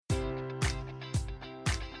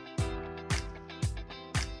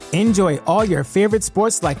Enjoy all your favorite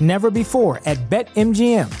sports like never before at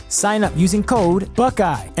BetMGM. Sign up using code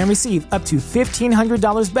Buckeye and receive up to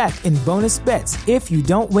 $1,500 back in bonus bets if you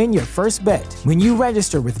don't win your first bet. When you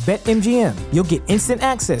register with BetMGM, you'll get instant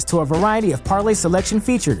access to a variety of parlay selection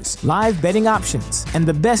features, live betting options, and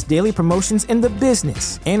the best daily promotions in the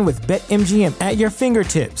business. And with BetMGM at your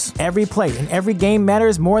fingertips, every play and every game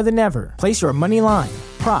matters more than ever. Place your money line,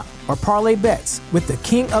 prop, or parlay bets with the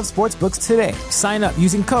king of sportsbooks today. Sign up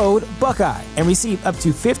using code Buckeye and receive up to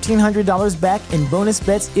 $1,500 back in bonus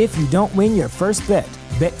bets if you don't win your first bet.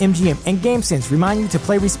 BetMGM and GameSense remind you to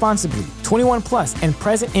play responsibly. 21 plus and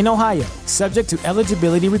present in Ohio, subject to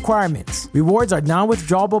eligibility requirements. Rewards are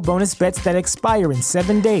non-withdrawable bonus bets that expire in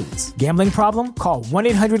 7 days. Gambling problem? Call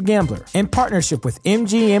 1-800-GAMBLER. In partnership with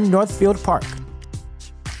MGM Northfield Park.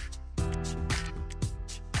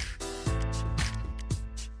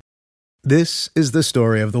 This is the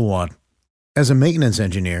story of the one. As a maintenance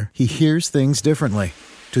engineer, he hears things differently.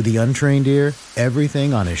 To the untrained ear,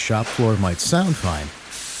 everything on his shop floor might sound fine,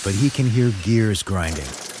 but he can hear gears grinding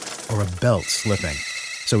or a belt slipping.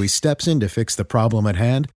 So he steps in to fix the problem at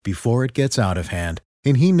hand before it gets out of hand.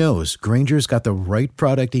 And he knows Grainger's got the right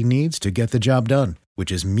product he needs to get the job done,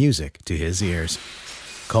 which is music to his ears.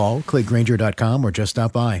 Call, click Grainger.com, or just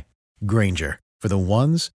stop by. Grainger, for the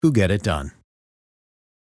ones who get it done.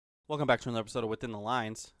 Welcome back to another episode of Within the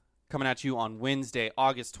Lines. Coming at you on Wednesday,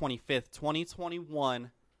 August 25th,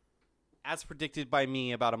 2021. As predicted by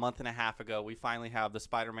me about a month and a half ago, we finally have the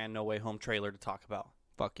Spider-Man No Way Home trailer to talk about.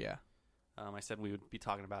 Fuck yeah. I said we would be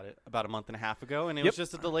talking about it about a month and a half ago, and it was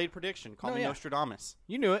just a delayed prediction. Call me Nostradamus.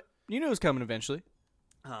 You knew it. You knew it was coming eventually.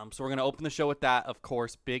 So we're going to open the show with that, of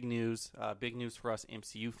course. Big news. Big news for us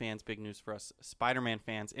MCU fans. Big news for us Spider-Man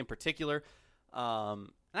fans in particular. And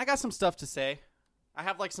I got some stuff to say. I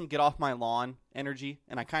have like some get off my lawn energy,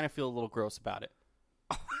 and I kind of feel a little gross about it.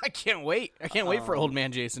 I can't wait. I can't wait for Old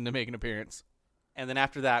Man Jason to make an appearance. And then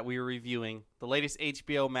after that, we were reviewing the latest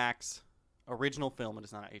HBO Max original film. It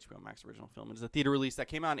is not an HBO Max original film. It is a theater release that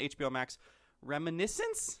came out on HBO Max.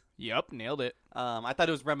 Reminiscence? Yep, nailed it. I thought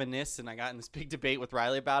it was Reminisce, and I got in this big debate with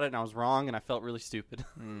Riley about it, and I was wrong, and I felt really stupid.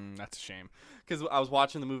 That's a shame. Because I was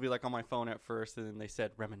watching the movie like on my phone at first, and then they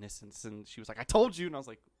said Reminiscence, and she was like, I told you, and I was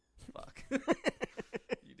like, fuck.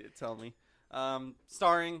 You did tell me.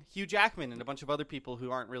 Starring Hugh Jackman and a bunch of other people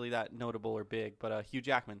who aren't really that notable or big, but Hugh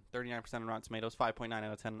Jackman, 39% on Rotten Tomatoes, 5.9 out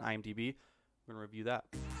of 10 on IMDb. We're going to review that.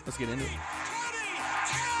 Let's get into it. 20, 10,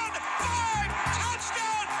 5,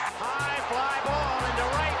 touchdown! High fly ball into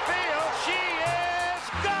right field. She is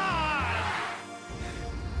gone!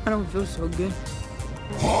 I don't feel so good.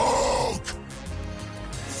 Hulk!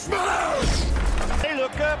 Smash! Hey,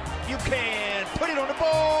 look up. You can put it on the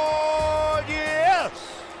board. Yes!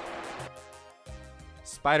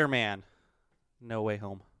 Spider-Man, No Way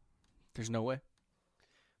Home. There's no way.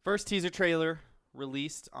 First teaser trailer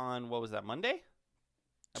released on, what was that, Monday?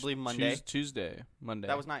 I believe Monday. Tuesday. Monday.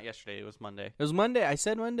 That was not yesterday. It was Monday. It was Monday. I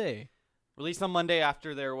said Monday. Released on Monday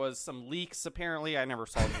after there was some leaks, apparently. I never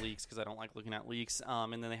saw the leaks because I don't like looking at leaks.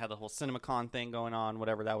 And then they had the whole CinemaCon thing going on,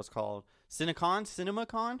 whatever that was called.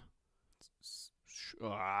 CinemaCon?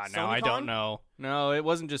 No, I don't know. No, it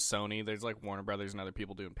wasn't just Sony. There's like Warner Brothers and other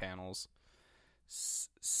people doing panels.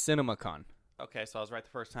 CinemaCon. Okay, so I was right the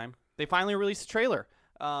first time. They finally released a trailer.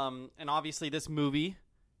 And obviously this movie,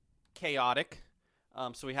 chaotic.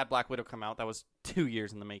 So we had Black Widow come out. That was 2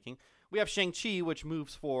 years in the making. We have Shang-Chi, which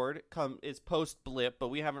moves forward. Is post-blip, but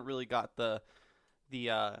we haven't really got the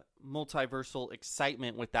multiversal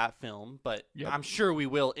excitement with that film. But I'm sure we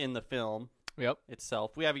will in the film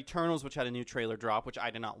itself. We have Eternals, which had a new trailer drop, which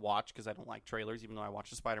I did not watch because I don't like trailers, even though I watched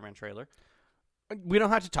the Spider-Man trailer. We don't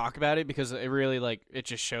have to talk about it because it really, it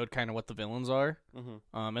just showed kind of what the villains are.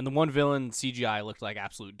 Mm-hmm. And the one villain, CGI, looked like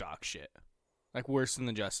absolute dog shit. Like, worse than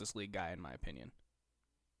the Justice League guy, in my opinion.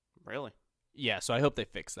 Really? Yeah, so I hope they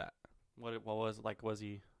fix that. What was it like? Was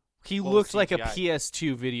he... He looked like a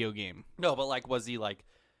PS2 video game. No, but, like, was he, like...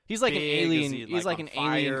 He's like big? an alien. He's like an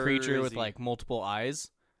alien creature with, he... like, multiple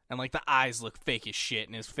eyes. And, like, the eyes look fake as shit,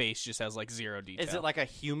 and his face just has, like, zero detail. Is it like a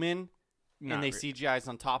human... and they CGI's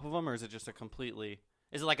on top of him, or is it just a completely...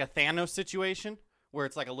 Is it like a Thanos situation, where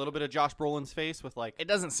it's like a little bit of Josh Brolin's face with like... It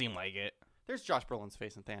doesn't seem like it. There's Josh Brolin's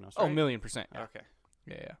face in Thanos, right? Oh, 1,000,000%. Yeah. Okay.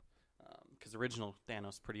 Yeah. Because original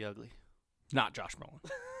Thanos is pretty ugly. Not Josh Brolin.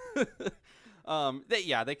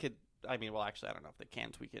 They could... I mean, well, actually, I don't know if they can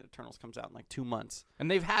tweak it. Eternals comes out in like 2 months. And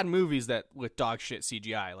they've had movies that with dog shit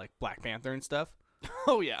CGI, like Black Panther and stuff.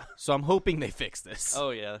 Oh, yeah. So I'm hoping they fix this. Oh,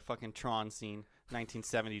 yeah. The fucking Tron scene.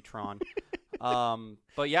 1970 Tron.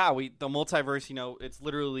 But yeah, the multiverse, it's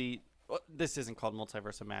literally this isn't called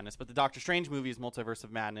Multiverse of Madness, but the Doctor Strange movie is Multiverse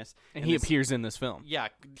of Madness. And he appears in this film. Yeah,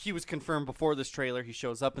 he was confirmed before this trailer. He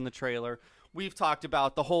shows up in the trailer. We've talked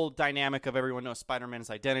about the whole dynamic of everyone knows Spider-Man's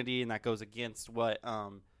identity, and that goes against what,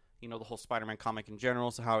 the whole Spider-Man comic in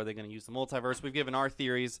general. So how are they going to use the multiverse? We've given our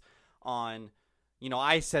theories on,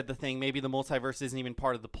 I said the thing, maybe the multiverse isn't even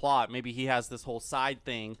part of the plot. Maybe he has this whole side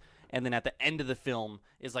thing. And then at the end of the film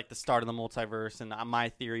is like the start of the multiverse. And my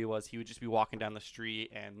theory was he would just be walking down the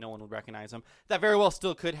street and no one would recognize him. That very well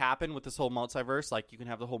still could happen with this whole multiverse. Like you can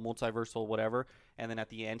have the whole multiversal whatever. And then at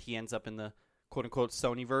the end he ends up in the quote unquote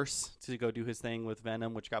Sonyverse to go do his thing with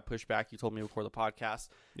Venom, which got pushed back. You told me before the podcast.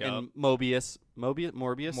 Yep. And Morbius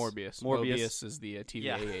is the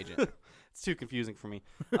TVA agent. It's too confusing for me.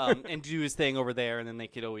 And do his thing over there. And then they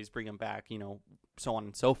could always bring him back, so on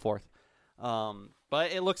and so forth.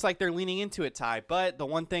 But it looks like they're leaning into it, Ty. But the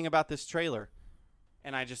one thing about this trailer,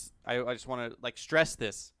 and I just want to stress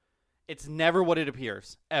this, it's never what it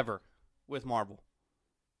appears ever with Marvel.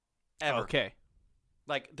 Ever. Okay.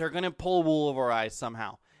 They're gonna pull wool over our eyes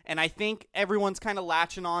somehow, and I think everyone's kind of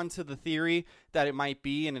latching on to the theory that it might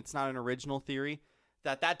be, and it's not an original theory,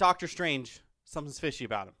 that Doctor Strange, something's fishy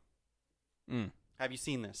about him. Have you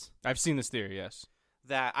seen this? I've seen this theory. Yes.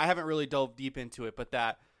 That I haven't really dove deep into it, but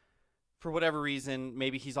that. For whatever reason,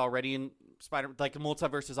 maybe he's already in the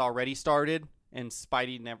multiverse has already started, and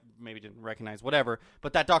Spidey maybe didn't recognize whatever.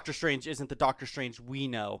 But that Doctor Strange isn't the Doctor Strange we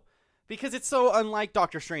know, because it's so unlike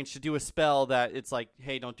Doctor Strange to do a spell that it's like,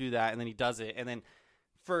 hey, don't do that, and then he does it, and then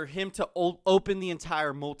for him to open the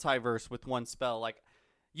entire multiverse with one spell, like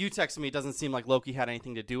you texted me, it doesn't seem like Loki had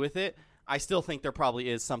anything to do with it. I still think there probably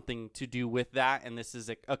is something to do with that, and this is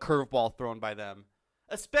a curveball thrown by them.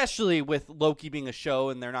 Especially with Loki being a show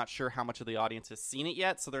and they're not sure how much of the audience has seen it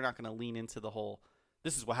yet, so they're not going to lean into the whole,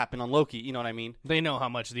 this is what happened on Loki, you know what I mean? They know how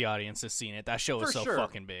much the audience has seen it. That show is so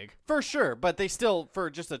fucking big. For sure, but they still, for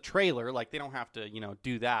just a trailer, they don't have to,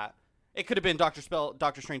 do that. It could have been Doctor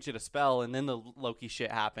Strange did a spell and then the Loki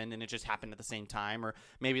shit happened and it just happened at the same time, or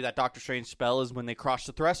maybe that Doctor Strange spell is when they cross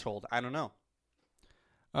the threshold. I don't know.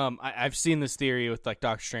 I've seen this theory with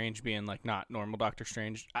Doctor Strange being not normal Doctor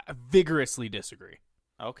Strange. I vigorously disagree.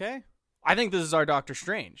 Okay. I think this is our Doctor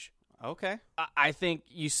Strange. Okay. I think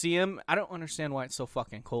you see him. I don't understand why it's so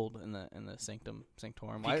fucking cold in the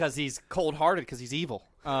Sanctorum. Because he's cold-hearted, because he's evil.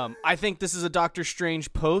 I think this is a Doctor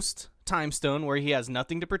Strange post Time Stone where he has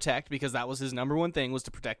nothing to protect because that was his number one thing, was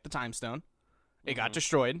to protect the Time Stone. It got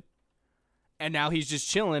destroyed. And now he's just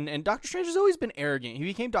chilling. And Doctor Strange has always been arrogant. He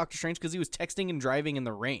became Doctor Strange because he was texting and driving in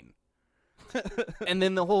the rain. And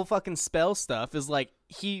then the whole fucking spell stuff is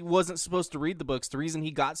he wasn't supposed to read the books. The reason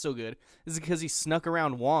he got so good is because he snuck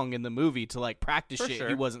around Wong in the movie to practice shit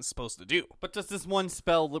he wasn't supposed to do. But does this one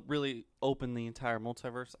spell really open the entire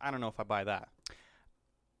multiverse? I don't know if I buy that.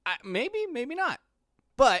 Maybe not.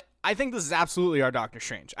 But I think this is absolutely our Doctor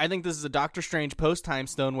Strange. I think this is a Doctor Strange post-Time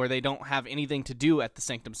Stone where they don't have anything to do at the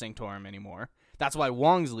Sanctum Sanctorum anymore. That's why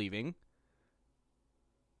Wong's leaving.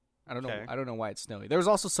 I don't know. I don't know why it's snowy. There was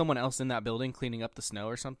also someone else in that building cleaning up the snow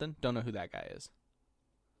or something. Don't know who that guy is.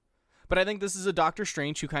 But I think this is a Doctor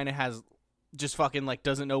Strange who kind of has just fucking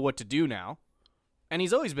doesn't know what to do now. And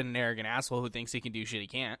he's always been an arrogant asshole who thinks he can do shit he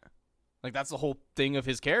can't. That's the whole thing of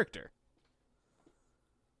his character.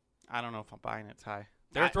 I don't know if I'm buying it, Ty.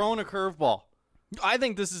 They're throwing a curveball. I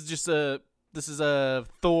think this is a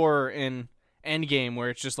Thor in Endgame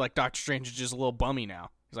where it's just Doctor Strange is just a little bummy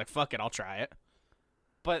now. He's like, fuck it, I'll try it.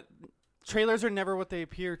 But trailers are never what they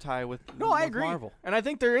appear, Ty, with I agree. Marvel. And I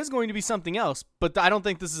think there is going to be something else, but I don't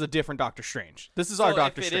think this is a different Doctor Strange. This is our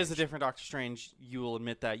Doctor Strange. If it is a different Doctor Strange, you will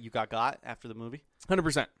admit that you got after the movie?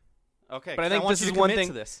 100%. Okay, but I think this is one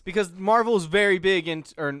thing, because Marvel is very big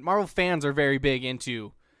or Marvel fans are very big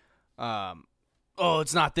into,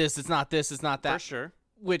 it's not this, it's not this, it's not that. For sure.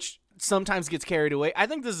 Which sometimes gets carried away. I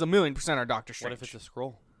think this is 1,000,000% our Doctor Strange. What if it's a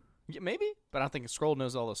Skrull? Yeah, maybe, but I don't think a Skrull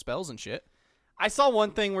knows all the spells and shit. I saw one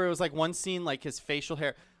thing where it was one scene his facial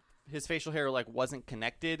hair wasn't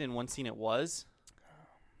connected, and one scene it was.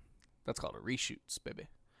 That's called a reshoots, baby.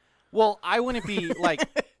 Well, I wouldn't be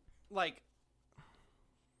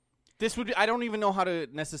this would be, I don't even know how to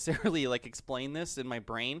necessarily explain this in my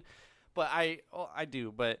brain, but I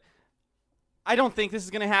do, but I don't think this is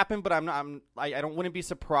gonna happen. But I wouldn't be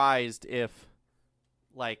surprised if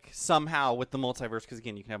somehow with the multiverse, because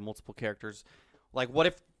again you can have multiple characters. What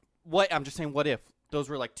if those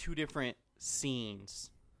were two different scenes?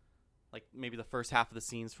 Maybe the first half of the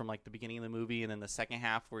scenes from the beginning of the movie, and then the second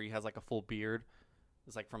half where he has a full beard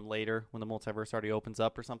is from later when the multiverse already opens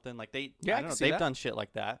up or something. They've done shit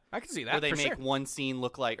like that. I can see that. Where they make one scene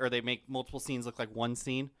look or they make multiple scenes look like one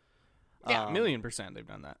scene. Yeah, 1,000,000% they've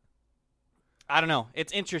done that. I don't know.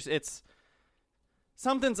 It's interesting. It's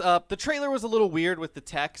something's up. The trailer was a little weird with the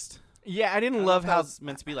text. Yeah, I didn't don't love know if that how was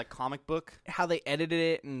meant to be like comic book. how they edited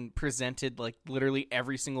it and presented like literally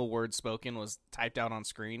every single word spoken was typed out on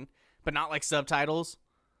screen, but not like subtitles.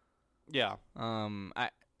 Yeah, And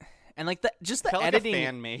like the felt editing, like a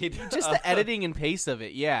fan made. just the editing and pace of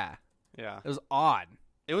it. Yeah, Yeah, it was odd.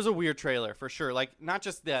 it was a weird trailer for sure. Like not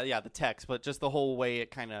just the text, but just the whole way it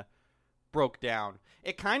kind of broke down.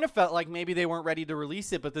 It kind of felt like maybe they weren't ready to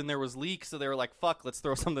release it, but then there was leaks, so they were like, "Fuck, let's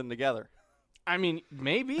throw something together." I mean,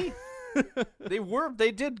 maybe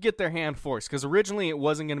they did get their hand forced because originally it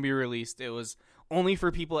wasn't going to be released. It was only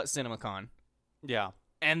for people at CinemaCon. Yeah,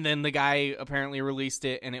 And then the guy apparently released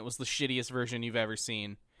it, and it was the shittiest version you've ever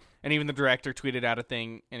seen. And even the director tweeted out a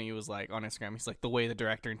thing, and he was like, on Instagram, he's like, the way the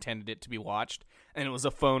director intended it to be watched. And it was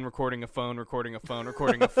a phone recording a phone, recording a phone,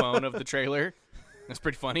 recording a phone of the trailer. That's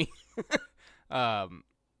pretty funny.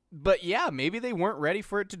 But yeah, maybe they weren't ready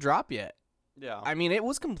for it to drop yet. yeah. I mean, it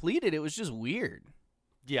was completed. It was just weird.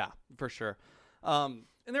 Yeah, for sure. And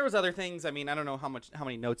there was other things. I mean, I don't know how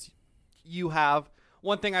many notes you have.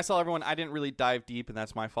 One thing I saw everyone, I didn't really dive deep, and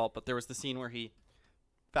that's my fault, but there was the scene where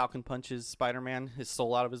Falcon punches Spider-Man, his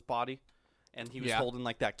soul out of his body, and he was holding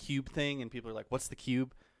like that cube thing, and people are like, "What's the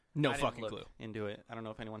cube?" No I didn't fucking look clue. into it. I don't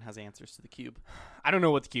know if anyone has answers to the cube. I don't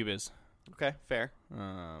know what the cube is. Okay, fair.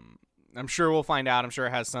 I'm sure we'll find out. I'm sure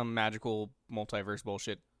it has some magical multiverse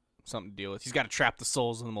bullshit, something to deal with. He's got to trap the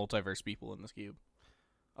souls of the multiverse people in this cube.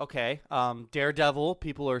 Okay. Daredevil,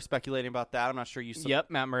 people are speculating about that. I'm not sure you saw. Yep,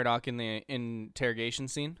 Matt Murdock in the interrogation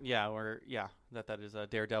scene. Yeah, that is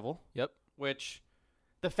Daredevil. Yep. Which,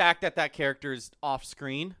 the fact that character is off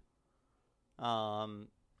screen, and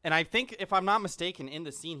I think if I'm not mistaken, in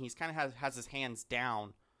the scene he's kind of has his hands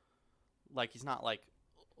down, like he's not like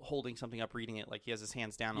holding something up, reading it. Like he has his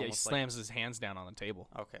hands down. Yeah, he almost slams his hands down on the table.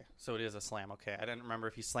 Okay, so it is a slam. Okay, I didn't remember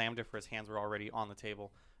if he slammed it or his hands were already on the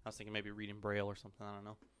table. I was thinking maybe reading Braille or something. I don't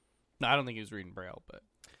know. No, I don't think he was reading Braille, but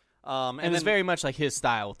And it's then, very much like his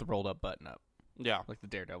style with the rolled up button up, yeah. like the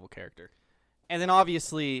Daredevil character. And then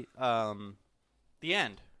obviously, the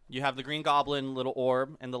end. You have the Green Goblin, little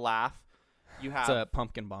orb, and the laugh. You have It's a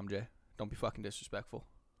pumpkin bomb, Jay. Don't be fucking disrespectful.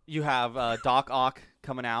 You have Doc Ock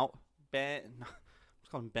coming out. Let's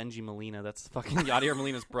call him Benji Molina. That's fucking Yadier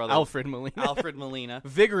Molina's brother. Alfred Molina. Alfred Molina.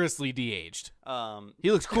 Vigorously de-aged. He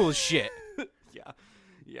looks cool as shit.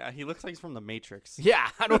 Yeah, he looks like he's from The Matrix. Yeah,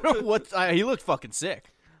 I don't know what... he looked fucking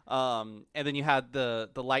sick. And then you had the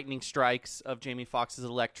lightning strikes of Jamie Foxx's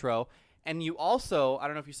Electro. And you also, I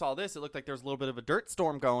don't know if you saw this, it looked like there was a little bit of a dirt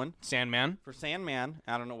storm going Sandman. for Sandman.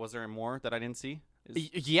 I don't know, was there more that I didn't see?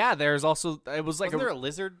 Yeah, there's also... It was like Wasn't there a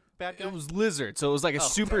lizard bad guy? It was Lizard, so it was like a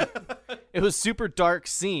super... It was super dark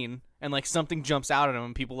scene, and like something jumps out at him,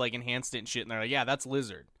 and people like enhanced it and shit, and they're like, yeah, that's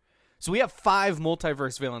Lizard. So we have 5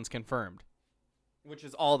 multiverse villains confirmed. Which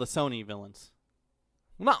is all the Sony villains.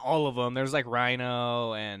 Well, not all of them. There's like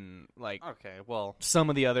Rhino and like Okay, well, some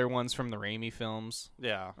of the other ones from the Raimi films.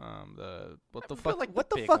 yeah. What the I feel fuck? like the What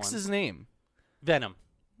the big fuck's ones. his name? Venom.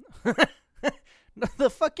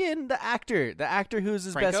 the actor who's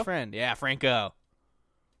his Franco? best friend. Yeah, Franco.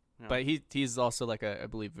 Yeah. But he's also like I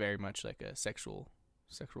believe very much like a sexual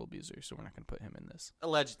abuser. So we're not gonna put him in this.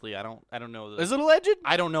 Allegedly, I don't know. Is it alleged?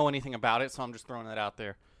 I don't know anything about it, so I'm just throwing that out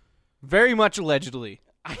there. Very much allegedly.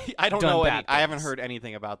 I don't Done know bad I haven't things. heard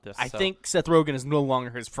anything about this. I so- think Seth Rogen is no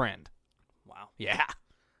longer his friend. Wow. Yeah.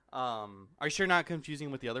 Are you sure not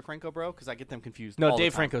confusing with the other Franco bro? Because I get them confused. No, all the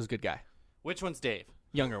Dave time. Franco's a good guy. Which one's Dave?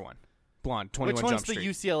 Younger one. Blonde, 21 Which one's Jump the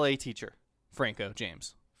Street. UCLA teacher? Franco,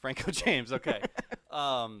 James. Franco James. Okay.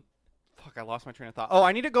 Fuck, I lost my train of thought. Oh,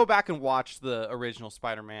 I need to go back and watch the original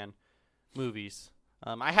Spider-Man movies.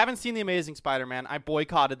 I haven't seen The Amazing Spider-Man. I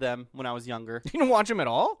boycotted them when I was younger. You didn't watch him at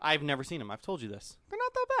all? I've never seen them. I've told you this. They're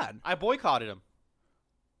not that bad. I boycotted them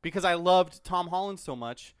because I loved Tom Holland so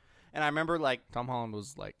much, and I remember like Tom Holland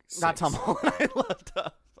was like not 6. Tom Holland. I loved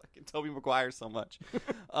fucking Tobey Maguire so much.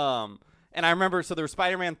 And I remember so there was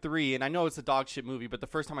Spider-Man 3, and I know it's a dog shit movie, but the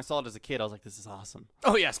first time I saw it as a kid, I was like, this is awesome.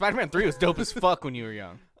 Oh yeah, Spider-Man 3 was dope as fuck when you were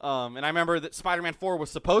young. And I remember that Spider-Man 4 was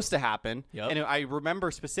supposed to happen, Yep. and I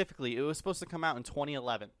remember specifically it was supposed to come out in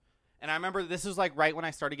 2011. And I remember this was like right when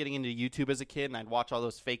I started getting into YouTube as a kid, and I'd watch all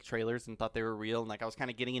those fake trailers and thought they were real, and like I was kind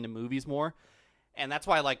of getting into movies more. And that's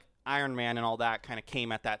why like Iron Man and all that kind of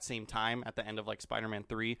came at that same time at the end of like Spider-Man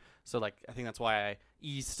 3. So like I think that's why I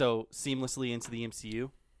eased so seamlessly into the MCU.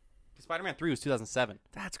 Spider-Man 3 was 2007.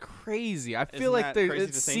 That's crazy. I Isn't feel like that there crazy it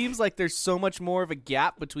to think? seems like there's so much more of a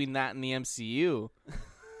gap between that and the MCU.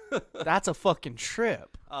 That's a fucking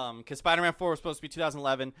trip. Because Spider-Man 4 was supposed to be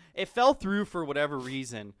 2011. It fell through for whatever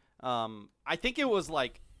reason. I think it was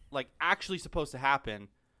like like actually supposed to happen.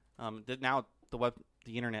 Now the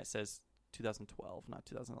internet says 2012, not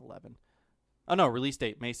 2011. Oh no, release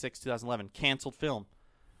date May 6, 2011. Canceled film.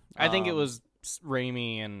 I think it was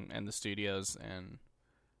Raimi and the studios and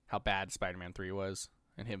how bad Spider-Man 3 was,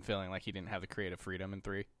 and him feeling like he didn't have the creative freedom in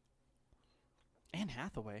 3. Anne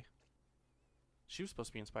Hathaway. She was supposed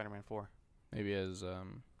to be in Spider-Man 4. Maybe as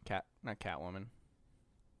not Catwoman.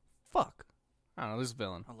 Fuck. I don't know. This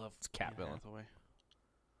villain. I love It's Cat Anne villain. Hathaway.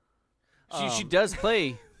 She does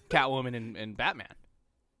play Catwoman in Batman.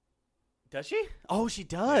 Does she? Oh, she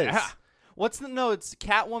does. Yeah. It's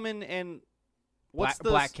Catwoman and what's the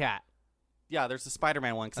Black Cat? Yeah, there's the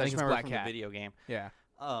Spider-Man one because I I think just it's remember Black from Cat. the video game. Yeah.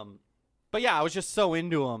 But yeah, I was just so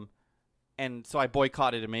into him, and so I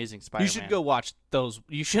boycotted Amazing Spider-Man. You should go watch those.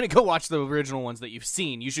 You shouldn't go watch the original ones that you've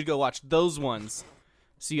seen. You should go watch those ones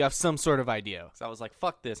so you have some sort of idea. So I was like,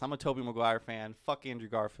 "Fuck this! I'm a Tobey Maguire fan. Fuck Andrew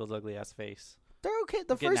Garfield's ugly ass face." They're okay.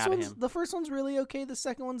 getting out of him. The first one's really okay. The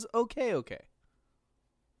second one's okay. Okay.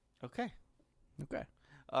 Okay.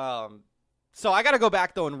 So I got to go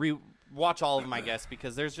back though and re-watch all of them, I guess,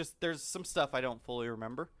 because there's some stuff I don't fully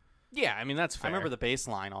remember. Yeah, I mean that's fair. I remember the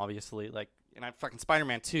baseline, obviously, and I fucking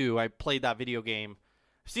Spider-Man 2. I played that video game.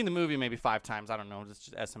 I've seen the movie maybe 5 times. I don't know,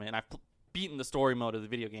 just estimate. And I've beaten the story mode of the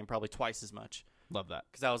video game probably twice as much Love that.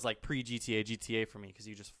 because that was like GTA for me because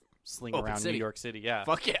you just sling Open around city. New York City. Yeah.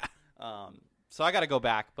 Fuck yeah. So I got to go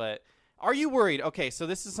back. But are you worried? Okay, so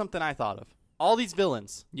this is something I thought of. All these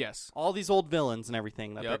villains, Yes. all these old villains and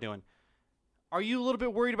everything that Yep. they're doing. Are you a little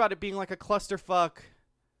bit worried about it being like a clusterfuck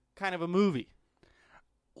kind of a movie?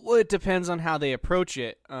 Well, it depends on how they approach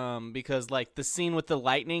it, because like the scene with the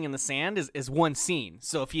lightning and the sand is one scene.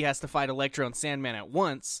 So if he has to fight Electro and Sandman at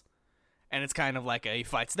once, and it's kind of like he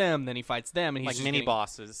fights them, then he fights them, and he's Like just mini getting-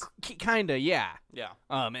 bosses. Kinda, yeah. Yeah.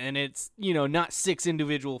 And it's, not 6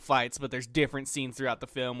 individual fights, but there's different scenes throughout the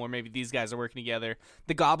film where maybe these guys are working together.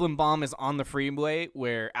 The Goblin Bomb is on the freeway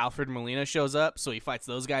where Alfred Molina shows up, so he fights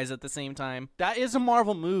those guys at the same time. That is a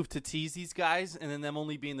Marvel move to tease these guys and then them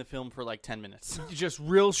only be in the film for like 10 minutes. Just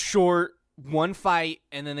real short, one fight,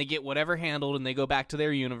 and then they get whatever handled and they go back to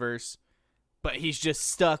their universe. But he's just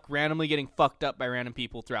stuck randomly getting fucked up by random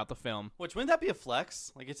people throughout the film. Which, wouldn't that be a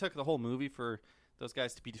flex? Like, it took the whole movie for those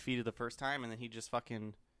guys to be defeated the first time, and then he just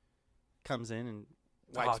fucking comes in and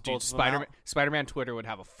wipes both of them out. Spider-Man Twitter would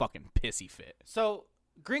have a fucking pissy fit. So,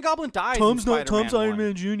 Green Goblin dies in Spider-Man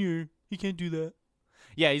 1. Jr. He can't do that.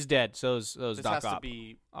 Yeah, he's dead. So is This Doc has to Ock.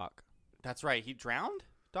 be... Ock. That's right. He drowned?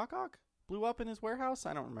 Doc Ock? Blew up in his warehouse?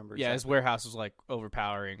 I don't remember Yeah, his exactly. warehouse was like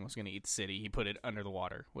overpowering, was going to eat the city. He put it under the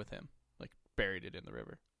water with him. Like buried it in the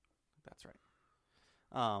river. That's right.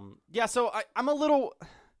 Yeah, so I'm a little...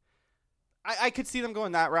 I could see them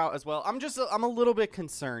going that route as well. I'm a little bit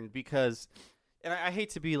concerned because... And I hate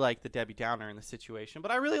to be like the Debbie Downer in the situation, but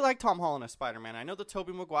I really like Tom Holland as Spider-Man. I know the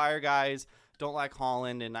Tobey Maguire guys don't like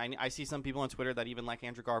Holland, and I see some people on Twitter that even like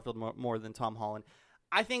Andrew Garfield more than Tom Holland.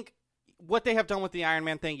 I think what they have done with the Iron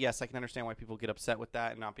Man thing, yes, I can understand why people get upset with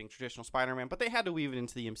that and not being traditional Spider-Man, but they had to weave it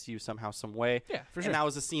into the MCU somehow, some way. Yeah, for sure. And that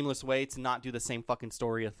was a seamless way to not do the same fucking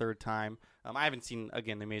story a third time. I haven't seen,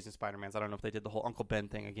 again, The Amazing Spider-Mans. I don't know if they did the whole Uncle Ben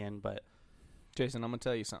thing again, but... Jason, I'm going to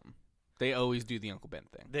tell you something. They always do the Uncle Ben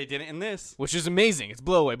thing. They did it in this. Which is amazing. It's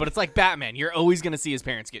blowaway, but it's like Batman. You're always going to see his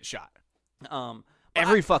parents get shot.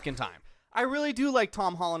 Every fucking time. I really do like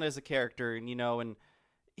Tom Holland as a character, and and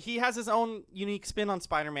he has his own unique spin on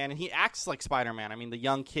Spider-Man, and he acts like Spider-Man. I mean, the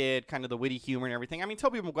young kid, kind of the witty humor and everything. I mean,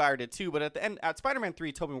 Tobey Maguire did too, but at the end, at Spider-Man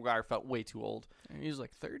 3, Tobey Maguire felt way too old. He was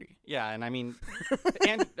like 30. Yeah, and I mean,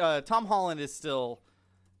 and Tom Holland is still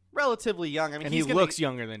relatively young. I mean, And he looks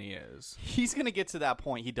younger than he is. He's going to get to that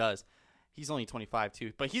point. He does. He's only 25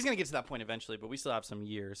 too, but he's going to get to that point eventually, but we still have some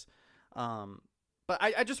years. But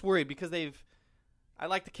I just worried because I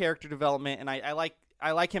like the character development, and I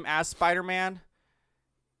like him as Spider-Man,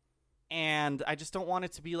 and I just don't want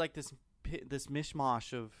it to be like this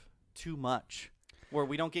mishmash of too much, where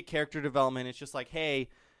we don't get character development. It's just like, hey,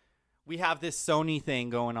 we have this Sony thing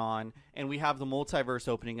going on, and we have the multiverse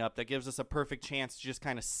opening up that gives us a perfect chance to just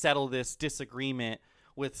kind of settle this disagreement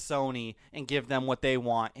with Sony and give them what they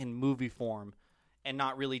want in movie form, and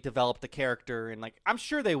not really develop the character. And like, I'm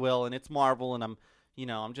sure they will, and it's Marvel, and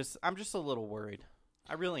I'm just a little worried.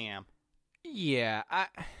 I really am. Yeah,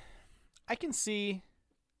 I can see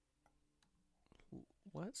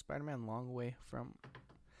what Spider-Man long way from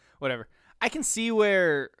whatever. I can see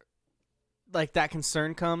where like that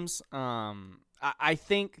concern comes. I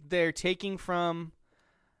think they're taking from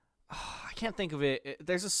I can't think of it.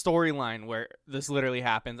 There's a storyline where this literally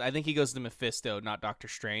happens. I think he goes to Mephisto, not Doctor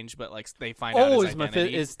Strange, but like they find out his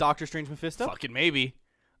identity. Is Doctor Strange Mephisto? Fucking maybe.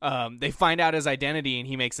 They find out his identity, and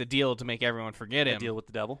he makes a deal to make everyone forget him. Deal with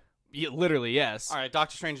the devil. Yeah, literally, yes. All right,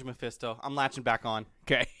 Doctor Strange and Mephisto. I'm latching back on.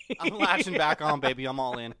 Okay. I'm latching back on, baby. I'm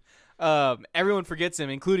all in. Everyone forgets him,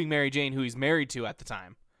 including Mary Jane, who he's married to at the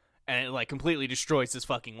time. And it, like, completely destroys his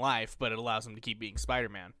fucking life, but it allows him to keep being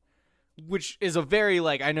Spider-Man. Which is a very,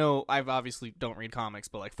 like, I know I've obviously don't read comics,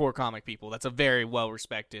 but, like, for comic people, that's a very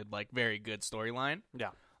well-respected, like, very good storyline.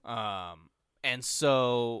 Yeah. And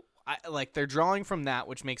so, they're drawing from that,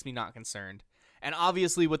 which makes me not concerned. And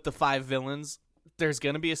obviously, with the 5 villains, there's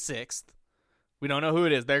going to be a 6th. We don't know who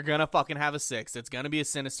it is. They're going to fucking have a 6th. It's going to be a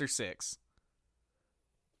Sinister 6.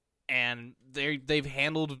 And they've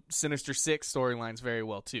handled Sinister 6 storylines very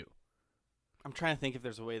well, too. I'm trying to think if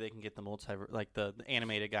there's a way they can get the multiverse, like the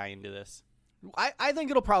animated guy into this. I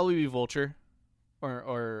think it'll probably be Vulture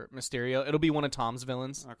or Mysterio. It'll be one of Tom's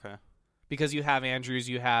villains. Okay. Because you have Andrews,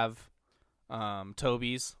 you have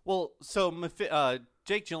Toby's. Well, so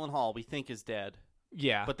Jake Gyllenhaal we think is dead.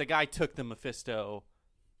 Yeah. But the guy took the Mephisto,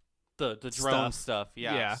 the drone stuff.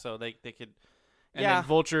 Yeah. So they could. And then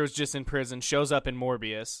Vulture is just in prison, shows up in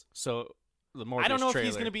Morbius. So the Morbius I don't know trailer. if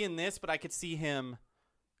he's going to be in this, but I could see him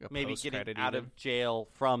maybe getting post-credit out even. of jail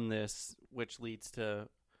from this, which leads to.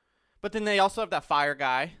 But then they also have that fire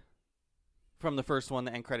guy from the first one,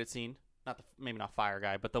 the end credit scene. Maybe not fire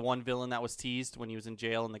guy, but the one villain that was teased when he was in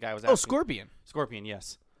jail and the guy was asking. Scorpion. Scorpion,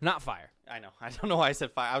 yes. Not fire. I know. I don't know why I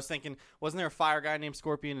said fire. I was thinking, wasn't there a fire guy named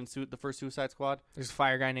Scorpion in the first Suicide Squad? There's a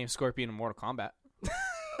fire guy named Scorpion in Mortal Kombat.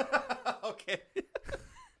 Okay.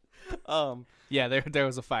 Yeah, there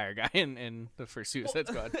was a fire guy in the first Suicide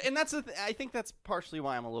Squad. And I think that's partially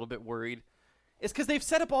why I'm a little bit worried. It's because they've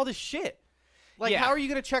set up all this shit. Like, how are you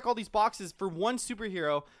going to check all these boxes for one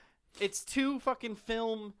superhero? It's 2 fucking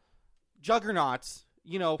film juggernauts,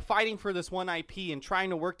 fighting for this one IP and trying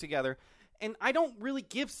to work together. And I don't really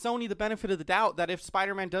give Sony the benefit of the doubt that if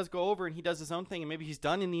Spider-Man does go over and he does his own thing and maybe he's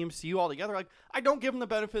done in the MCU altogether, like, I don't give him the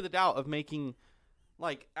benefit of the doubt of making,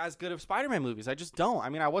 like, as good of Spider-Man movies. I just don't. I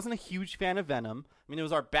mean, I wasn't a huge fan of Venom. I mean, it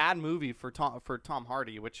was our bad movie for Tom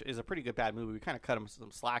Hardy, which is a pretty good bad movie. We kind of cut him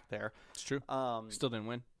some slack there. It's true. Still didn't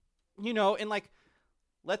win. And, like,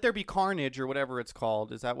 Let There Be Carnage or whatever it's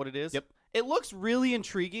called. Is that what it is? Yep. It looks really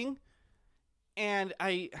intriguing, and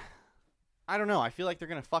I don't know. I feel like they're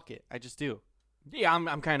going to fuck it. I just do. Yeah,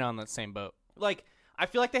 I'm kind of on that same boat. Like, I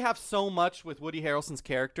feel like they have so much with Woody Harrelson's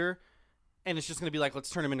character, and it's just going to be like, let's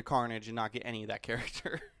turn him into Carnage and not get any of that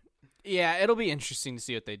character. Yeah, it'll be interesting to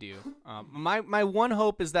see what they do. My one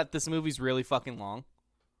hope is that this movie's really fucking long.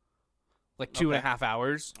 Like 2.5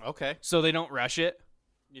 hours. Okay. So they don't rush it.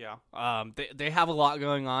 Yeah. They have a lot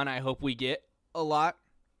going on. I hope we get a lot.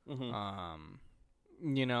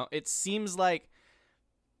 Mm-hmm. It seems like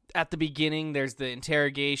at the beginning there's the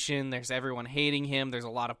interrogation, there's everyone hating him, there's a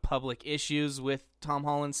lot of public issues with Tom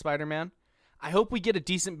Holland's Spider-Man. I hope we get a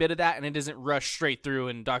decent bit of that and it doesn't rush straight through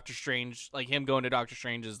and Doctor Strange, like him going to Doctor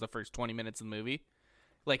Strange is the first 20 minutes of the movie.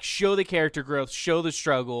 Like, show the character growth, show the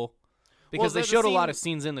struggle, because they showed a lot of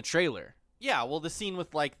scenes in the trailer. Yeah, well, the scene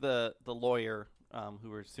with, like, the lawyer, who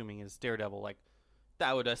we're assuming is Daredevil, like,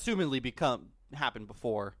 that would assumedly happen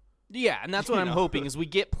before. Yeah, and that's what I'm hoping, is we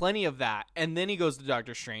get plenty of that, and then he goes to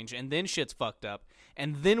Doctor Strange, and then shit's fucked up,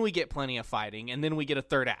 and then we get plenty of fighting, and then we get a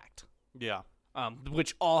third act. Yeah.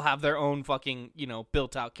 Which all have their own fucking,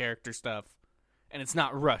 built-out character stuff, and it's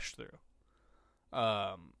not rushed through.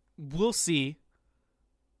 We'll see,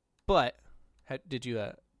 but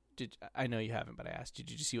I know you haven't, but I asked, did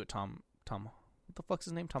you see what Tom, what the fuck's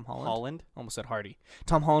his name? Tom Holland? Almost said Hardy.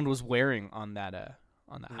 Tom Holland was wearing on that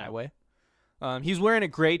highway. He's wearing a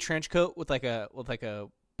gray trench coat with like a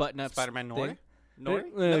button-up Spider-Man thing.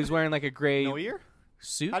 Noir? He's wearing like a gray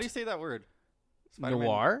suit. How do you say that word?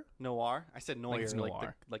 Spider-Man? Noir? I said Noir. Like it's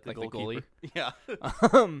noir. Like the goalie. Yeah.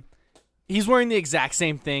 He's wearing the exact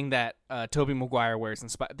same thing that Tobey Maguire wears in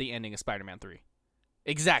the ending of Spider-Man 3.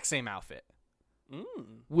 Exact same outfit.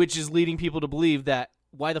 Which is leading people to believe that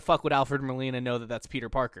why the fuck would Alfred Molina know that that's Peter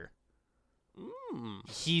Parker?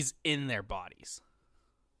 He's in their bodies.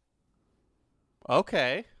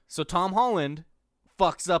 Okay. So Tom Holland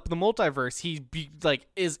fucks up the multiverse. He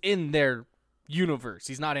is in their universe.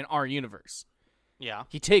 He's not in our universe. Yeah.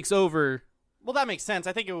 He takes over. Well, that makes sense.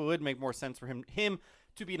 I think it would make more sense for him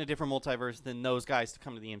to be in a different multiverse than those guys to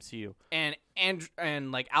come to the MCU.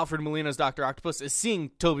 And like Alfred Molina's Dr. Octopus is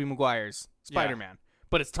seeing Tobey Maguire's Spider-Man.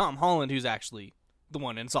 But it's Tom Holland who's actually the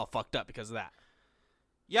one, and it's all fucked up because of that.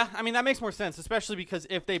 Yeah, I mean, that makes more sense, especially because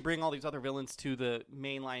if they bring all these other villains to the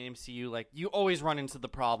mainline MCU, like, you always run into the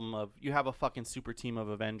problem of you have a fucking super team of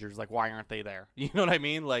Avengers. Like, why aren't they there? You know what I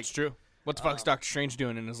mean? Like, it's true. What the fuck's Doctor Strange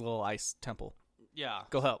doing in his little ice temple? Yeah.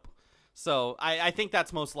 Go help. So I think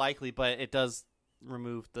that's most likely, but it does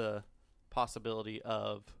remove the possibility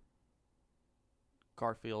of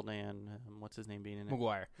Garfield and what's his name being in it?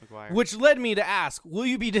 Maguire. Maguire. Which led me to ask, will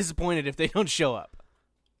you be disappointed if they don't show up?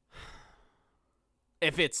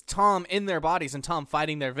 If it's Tom in their bodies and Tom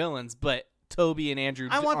fighting their villains, but Toby and Andrew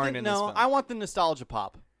aren't in this film. I want the nostalgia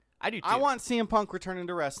pop. I do too. I want CM Punk returning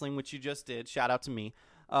to wrestling, which you just did. Shout out to me.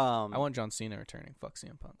 I want John Cena returning. Fuck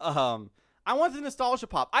CM Punk. I want the nostalgia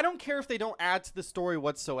pop. I don't care if they don't add to the story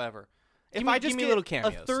whatsoever. If I just give me get little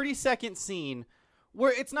cameos. a 30-second scene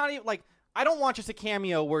where it's not even like I don't want just a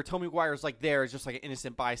cameo where Tobey Maguire's like there as just like an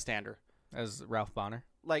innocent bystander. As Ralph Bonner.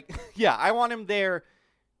 Like, yeah, I want him there.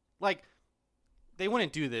 Like, they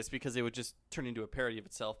wouldn't do this because it would just turn into a parody of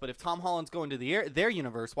itself. But if Tom Holland's going to their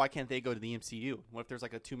universe, why can't they go to the MCU? What if there's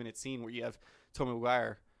like a 2-minute scene where you have Tobey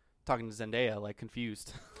Maguire talking to Zendaya, like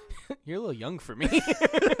confused? You're a little young for me.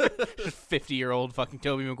 50-year-old fucking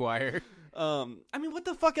Tobey Maguire. I mean, what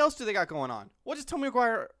the fuck else do they got going on? What does Tobey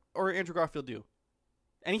Maguire or Andrew Garfield do?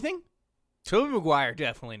 Anything? Tobey Maguire,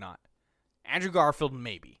 definitely not. Andrew Garfield,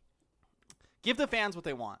 maybe. Give the fans what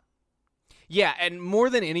they want. Yeah, and more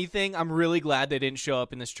than anything, I'm really glad they didn't show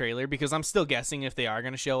up in this trailer because I'm still guessing if they are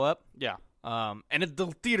going to show up. Yeah. And the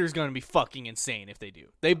theater's going to be fucking insane if they do.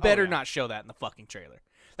 They better not show that in the fucking trailer.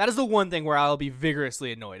 That is the one thing where I'll be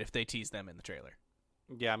vigorously annoyed if they tease them in the trailer.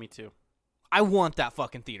 Yeah, me too. I want that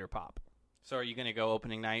fucking theater pop. So are you going to go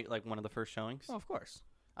opening night, like one of the first showings? Oh, of course.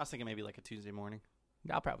 I was thinking maybe like a Tuesday morning.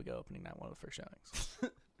 I'll probably go opening night, one of the first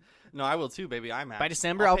showings. No, I will too, baby. IMAX. By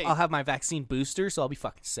December, I'll have my vaccine booster, so I'll be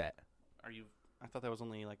fucking set. Are you? I thought that was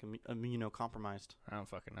only like immunocompromised. I don't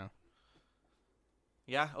fucking know.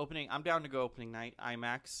 Yeah, opening. I'm down to go opening night.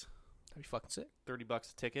 IMAX. That'd be fucking sick. $30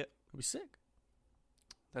 a ticket. That'd be sick.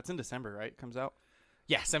 That's in December, right? Comes out.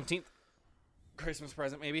 Yeah, 17th. Christmas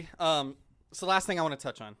present, maybe. So last thing I want to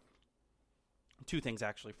touch on. 2 things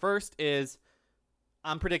actually. First is,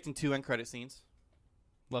 I'm predicting 2 end credit scenes.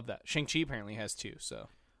 Love that. Shang-Chi apparently has 2, so.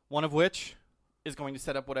 One of which is going to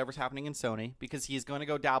set up whatever's happening in Sony because he's going to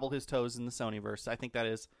go dabble his toes in the Sonyverse. I think that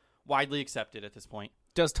is widely accepted at this point.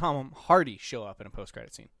 Does Tom Hardy show up in a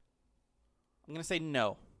post-credit scene? I'm going to say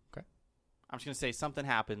no. Okay. I'm just going to say something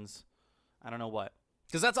happens. I don't know what.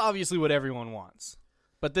 Because that's obviously what everyone wants.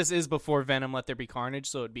 But this is before Venom Let There Be Carnage,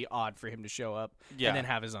 so it'd be odd for him to show up and then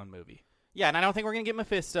have his own movie. Yeah, and I don't think we're going to get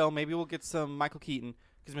Mephisto. Maybe we'll get some Michael Keaton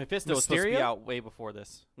because Mephisto was supposed to be out way before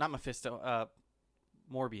this. Not Mephisto,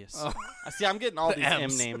 Morbius. Oh. See, I'm getting all these M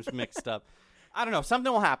M's. names mixed up. I don't know.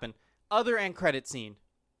 Something will happen. Other end credit scene.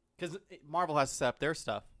 Because Marvel has to set up their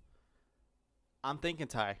stuff. I'm thinking,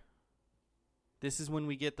 Ty, this is when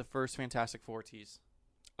we get the first Fantastic Four tease.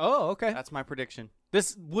 Oh, okay. That's my prediction.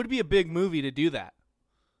 This would be a big movie to do that.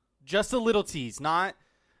 Just a little tease. Not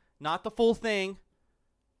the full thing.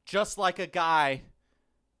 Just like a guy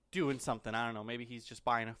doing something. I don't know. Maybe he's just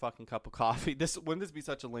buying a fucking cup of coffee. Wouldn't this be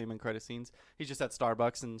such a lame end credit scenes? He's just at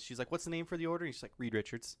Starbucks and she's like, "What's the name for the order?" And he's like, "Reed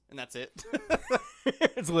Richards," and that's it.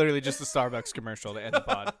 It's literally just a Starbucks commercial to end the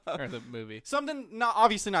pod or the movie. Something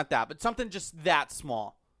obviously not that, but something just that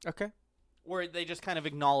small Okay. where they just kind of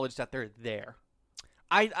acknowledge that they're there.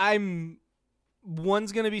 I'm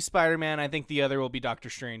one's gonna be Spider-Man. I think the other will be Doctor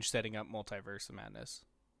Strange setting up Multiverse of Madness.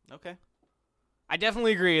 Okay. I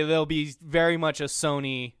definitely agree. There'll be very much a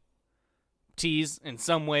Sony tease in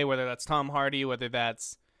some way, whether that's Tom Hardy, whether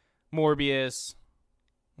that's Morbius.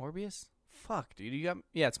 Morbius? Fuck, dude.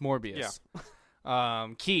 It's Morbius. Yeah.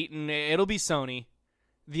 Keaton. It'll be Sony.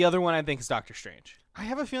 The other one I think is Doctor Strange. I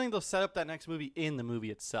have a feeling they'll set up that next movie in the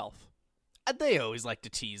movie itself. They always like to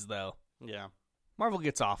tease, though. Yeah. Marvel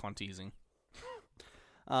gets off on teasing.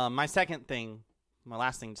 My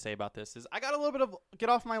last thing to say about this is I got a little bit of get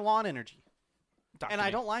off my lawn energy.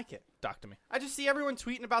 I don't like it. Talk to me. I just see everyone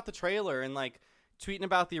tweeting about the trailer and like tweeting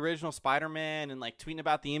about the original Spider-Man and like tweeting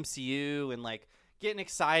about the MCU and like getting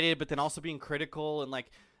excited but then also being critical and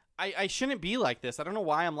like I shouldn't be like this. I don't know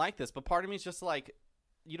why I'm like this, but part of me is just like,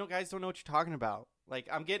 guys don't know what you're talking about. Like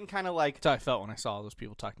I'm getting kind of like That's how I felt when I saw all those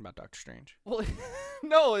people talking about Doctor Strange. Well,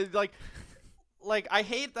 no, it's like I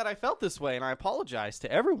hate that I felt this way and I apologize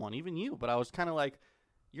to everyone, even you, but I was kind of like,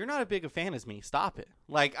 you're not as big a fan as me. Stop it.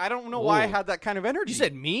 Like, I don't know why I had that kind of energy. You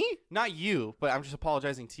said me? Not you, but I'm just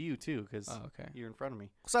apologizing to you, too, because okay. You're in front of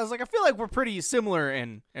me. So I was like, I feel like we're pretty similar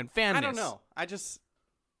in fanness. I don't know. I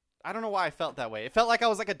don't know why I felt that way. It felt like I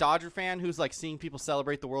was like a Dodger fan who's like seeing people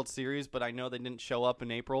celebrate the World Series, but I know they didn't show up in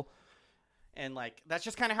April. And like, that's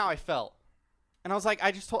just kind of how I felt. And I was like,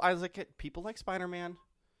 people like Spider-Man.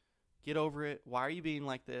 Get over it. Why are you being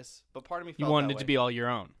like this? But part of me felt you wanted that it way. to be all your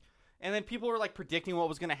own. And then people were like predicting what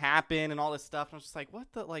was going to happen and all this stuff. And I was just like, what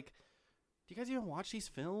the, like, do you guys even watch these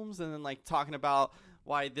films? And then like talking about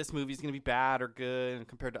why this movie's gonna be bad or good and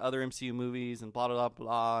compared to other MCU movies and blah blah blah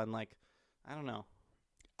blah. And like, I don't know.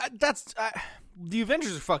 The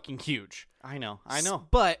Avengers are fucking huge. I know.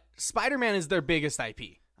 But Spider-Man is their biggest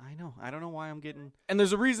IP. I know. I don't know why I'm getting. And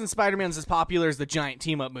there's a reason Spider-Man's as popular as the giant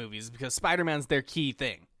team-up movies, because Spider-Man's their key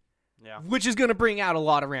thing. Yeah. Which is going to bring out a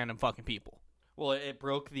lot of random fucking people. Well, it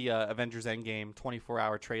broke the Avengers Endgame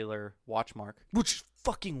 24-hour trailer watch mark. Which is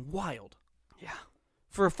fucking wild. Yeah.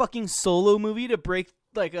 For a fucking solo movie to break,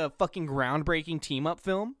 like, a fucking groundbreaking team-up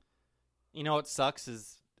film? You know what sucks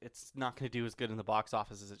is it's not going to do as good in the box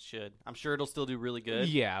office as it should. I'm sure it'll still do really good.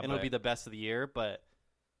 Yeah, and it'll be the best of the year, but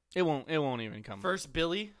it won't even come. First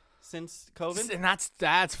Billy since COVID? And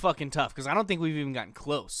that's fucking tough, because I don't think we've even gotten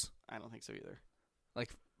close. I don't think so either. Like,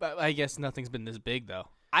 I guess nothing's been this big, though.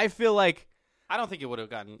 I feel like... I don't think it would have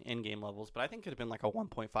gotten in-game levels, but I think it could have been like a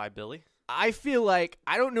 1.5 Billy. I feel like...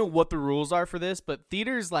 I don't know what the rules are for this, but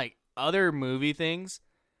theaters, like other movie things,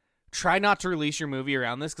 try not to release your movie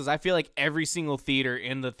around this, because I feel like every single theater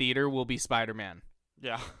in the theater will be Spider-Man.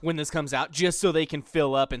 Yeah. When this comes out, just so they can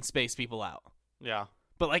fill up and space people out. Yeah.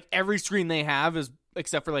 But, like, every screen they have is,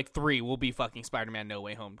 except for, like, 3, will be fucking Spider-Man No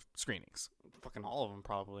Way Home screenings. Fucking all of them,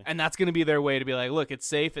 probably. And that's going to be their way to be like, look, it's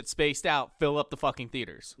safe, it's spaced out, fill up the fucking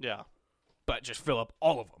theaters. Yeah. But just fill up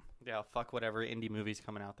all of them. Yeah, fuck whatever indie movie's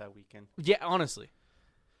coming out that weekend. Yeah, honestly.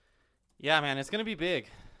 Yeah, man, it's going to be big.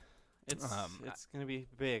 It's going to be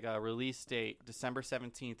big. Release date, December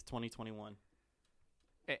 17th, 2021.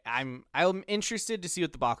 I'm interested to see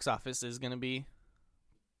what the box office is going to be.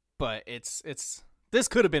 But it's this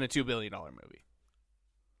could have been a $2 billion movie.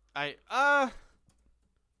 How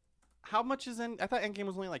much is I thought Endgame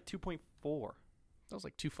was only like 2.4. That was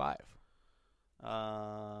like 2.5.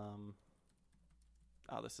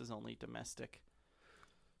 Oh, this is only domestic.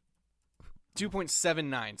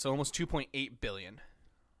 2.79, so almost 2.8 billion.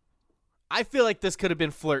 I feel like this could have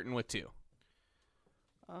been flirting with 2.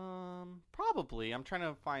 Probably. I'm trying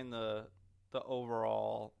to find the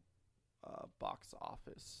overall box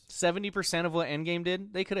office. 70% of what Endgame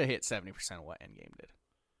did, they could have hit 70% of what Endgame did.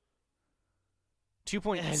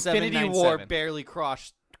 2.797. Infinity War barely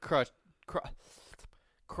crossed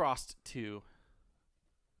 2.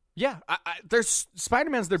 Yeah, there's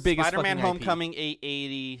Spider-Man's their biggest. Spider-Man fucking Homecoming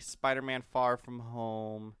 880, Spider-Man Far From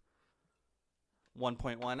Home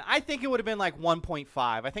 1.1. I think it would have been like 1.5.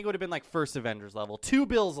 I think it would have been like first Avengers level. 2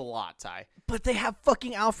 bills a lot, Ty. But they have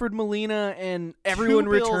fucking Alfred Molina and everyone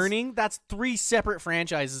returning. That's 3 separate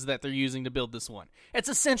franchises that they're using to build this one. It's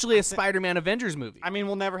essentially a Spider-Man Avengers movie. I mean,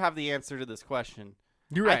 we'll never have the answer to this question.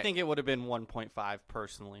 You're right. I think it would have been 1.5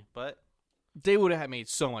 personally, but they would have made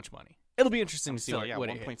so much money. It'll be interesting to see what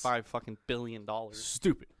it hits. $1.5 fucking $billion.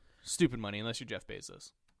 Stupid money, unless you're Jeff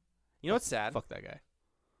Bezos. You know what's sad? Fuck that guy.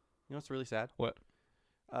 You know what's really sad? What?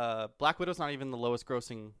 Black Widow's not even the lowest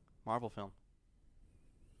grossing Marvel film.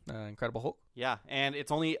 Incredible Hulk? Yeah, and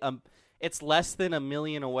it's only it's less than $1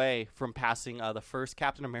 million away from passing the first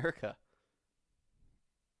Captain America.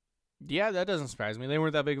 Yeah, that doesn't surprise me. They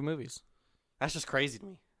weren't that big of movies. That's just crazy to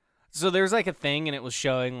me. So there's like a thing, and it was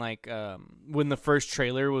showing like when the first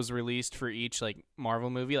trailer was released for each like Marvel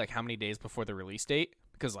movie, like how many days before the release date,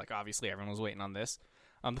 because like obviously everyone was waiting on this.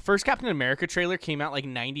 The first Captain America trailer came out like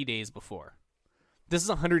 90 days before. This is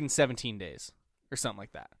 117 days or something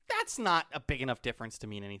like that. That's not a big enough difference to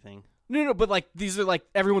mean anything. No, but like these are like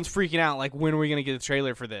everyone's freaking out. Like, when are we gonna get a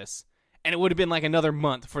trailer for this? And it would have been like another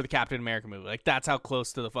month for the Captain America movie. Like, that's how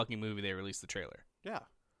close to the fucking movie they released the trailer. Yeah,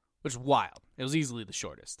 which is wild. It was easily the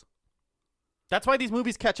shortest. That's why these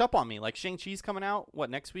movies catch up on me. Like Shang-Chi's coming out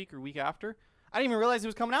next week or week after. I didn't even realize it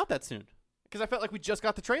was coming out that soon because I felt like we just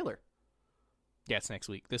got the trailer. Yeah, it's next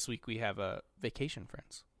week. This week we have Vacation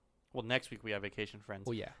Friends. Well, next week we have Vacation Friends.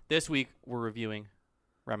 Oh, yeah. This week we're reviewing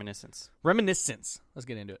Reminiscence. Let's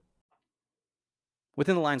get into it.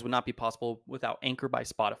 Within the Lines would not be possible without Anchor by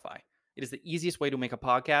Spotify. It is the easiest way to make a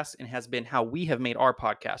podcast and has been how we have made our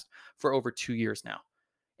podcast for over 2 years now.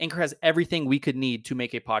 Anchor has everything we could need to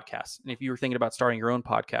make a podcast. And if you were thinking about starting your own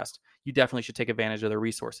podcast, you definitely should take advantage of their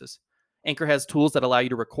resources. Anchor has tools that allow you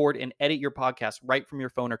to record and edit your podcast right from your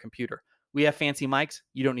phone or computer. We have fancy mics.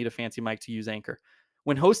 You don't need a fancy mic to use Anchor.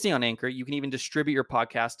 When hosting on Anchor, you can even distribute your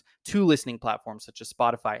podcast to listening platforms such as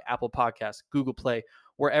Spotify, Apple Podcasts, Google Play,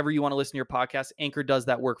 wherever you want to listen to your podcast. Anchor does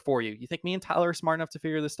that work for you. You think me and Tyler are smart enough to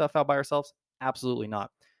figure this stuff out by ourselves? Absolutely not.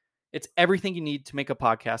 It's everything you need to make a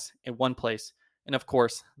podcast in one place. And of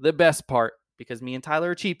course, the best part, because me and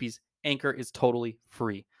Tyler are cheapies, Anchor is totally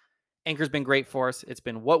free. Anchor's been great for us. It's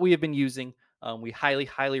been what we have been using. We highly,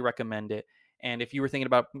 highly recommend it. And if you were thinking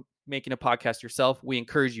about making a podcast yourself, we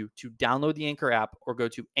encourage you to download the Anchor app or go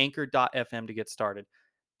to anchor.fm to get started.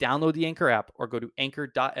 Download the Anchor app or go to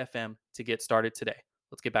anchor.fm to get started today.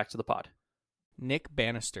 Let's get back to the pod. Nick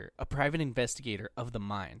Bannister, a private investigator of the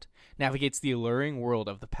mind, navigates the alluring world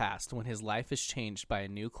of the past when his life is changed by a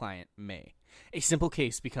new client, May. A simple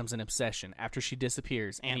case becomes an obsession after she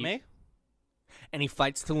disappears, and he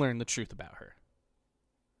fights to learn the truth about her.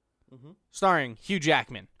 Mm-hmm. Starring Hugh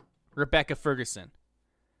Jackman, Rebecca Ferguson,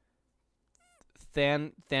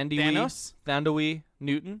 Thanos? Thandiwe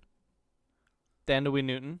Newton,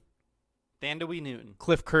 Thandiwe Newton.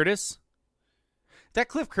 Cliff Curtis. That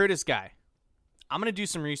Cliff Curtis guy. I'm going to do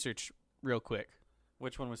some research real quick.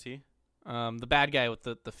 Which one was he? The bad guy with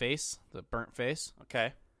the face, the burnt face.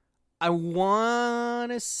 Okay. I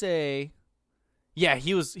want to say, yeah,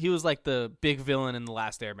 he was like the big villain in The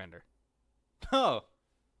Last Airbender. Oh,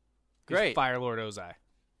 great. Fire Lord Ozai.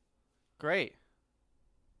 Great.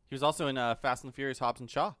 He was also in Fast and the Furious Hobbs and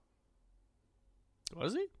Shaw.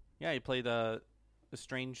 Was he? Yeah, he played the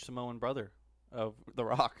strange Samoan brother of The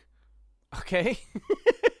Rock. Okay.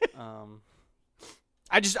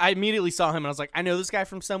 I immediately saw him and I was like, I know this guy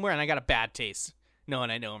from somewhere, and I got a bad taste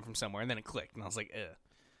knowing I know him from somewhere, and then it clicked, and I was like, ugh.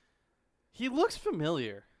 He looks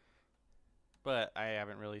familiar, but I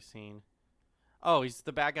haven't really seen. Oh, he's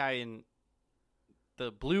the bad guy in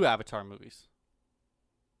the Blue Avatar movies.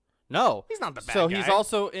 No, He's not the bad so guy. he's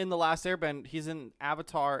also in The Last Airbender. He's in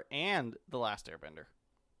Avatar and The Last Airbender.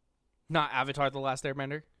 Not Avatar: The Last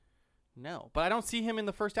Airbender. No, but I don't see him in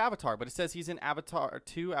the first Avatar. But it says he's in Avatar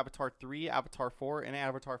 2, Avatar 3, Avatar 4, and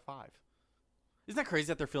Avatar 5. Isn't that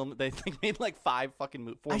crazy that they made like 4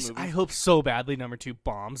 movies? I hope so badly number 2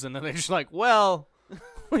 bombs, and then they're just like, well,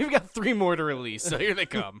 we've got 3 more to release, so here they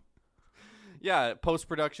come. Yeah,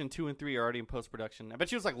 post-production 2 and 3 are already in post-production. I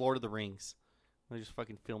bet you it was like Lord of the Rings. They just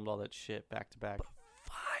fucking filmed all that shit back to back.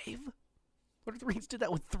 5? Lord of the Rings did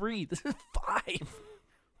that with 3. This is 5.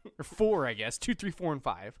 Or 4, I guess. 2, 3, 4, and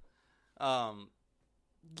 5.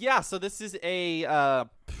 Yeah, so this is a, I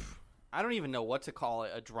don't even know what to call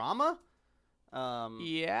it. A drama?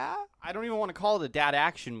 Yeah? I don't even want to call it a dad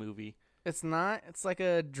action movie. It's not. It's like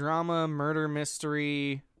a drama, murder,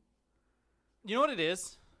 mystery. You know what it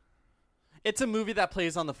is? It's a movie that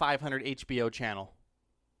plays on the 500 HBO channel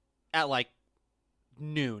at like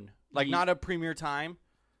noon. Like not a premiere time,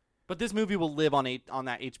 but this movie will live on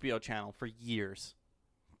that HBO channel for years.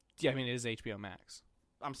 Yeah, I mean, it is HBO Max.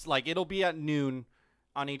 Like it'll be at noon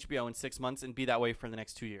on HBO in 6 months and be that way for the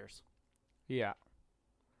next 2 years. Yeah.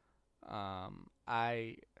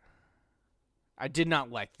 I did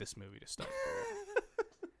not like this movie to start with.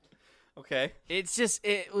 Okay. It's just,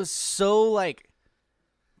 it was so like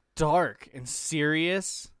dark and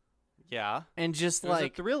serious Yeah. and just It was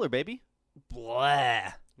like a thriller, baby.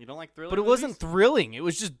 blah. You don't like thriller But it movies? wasn't thrilling. It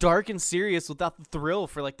was just dark and serious without the thrill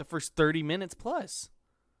for like the first 30 minutes plus.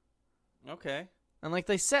 Okay. And like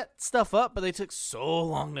they set stuff up, but they took so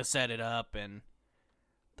long to set it up, and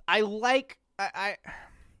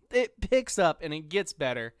it picks up and it gets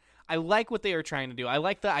better. I like what they are trying to do. I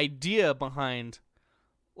like the idea behind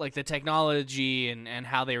like the technology and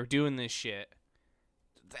how they were doing this shit.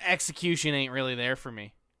 The execution ain't really there for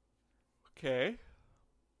me. Okay.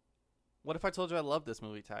 What if I told you I love this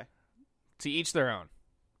movie, Ty? To each their own,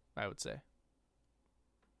 I would say.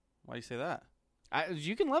 Why do you say that?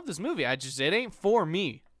 You can love this movie. It ain't for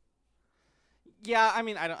me. Yeah, I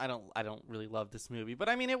mean, I don't really love this movie, but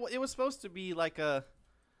I mean, it was supposed to be like a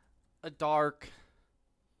dark,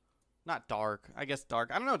 not dark, I guess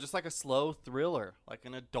dark. I don't know, just like a slow thriller, like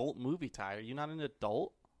an adult movie. Ty, are you not an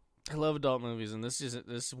adult? I love adult movies, and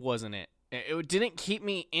this wasn't it. It didn't keep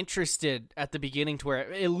me interested at the beginning to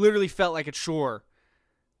where it literally felt like a chore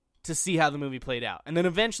to see how the movie played out. And then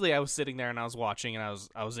eventually I was sitting there and I was watching and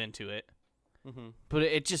I was into it. Mm-hmm. But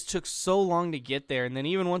it just took so long to get there. And then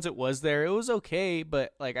even once it was there, it was okay.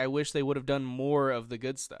 But like I wish they would have done more of the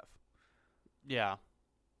good stuff. Yeah.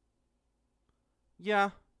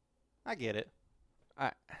 Yeah, I get it.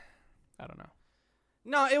 I don't know.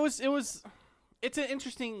 No, it's an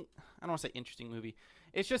interesting, I don't want to say interesting movie.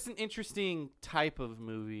 It's just an interesting type of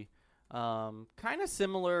movie. Kind of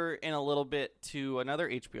similar in a little bit to another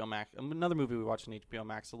HBO Max, another movie we watched on HBO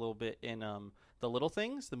Max a little bit in The Little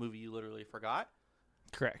Things, the movie you literally forgot.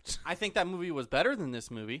 Correct. I think that movie was better than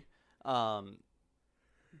this movie.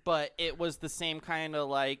 But it was the same kind of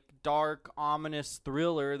like dark, ominous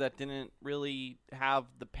thriller that didn't really have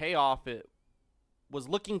the payoff it was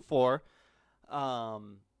looking for.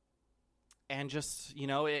 And just, you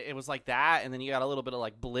know, it was like that. And then you got a little bit of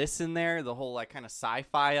like bliss in there, the whole like kind of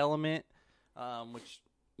sci-fi element, which,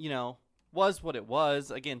 you know, was what it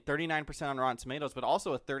was. Again, 39% on Rotten Tomatoes, but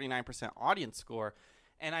also a 39% audience score.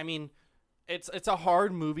 And I mean, it's a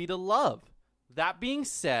hard movie to love. That being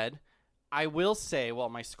said, I will say, while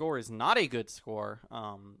my score is not a good score,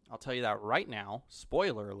 I'll tell you that right now.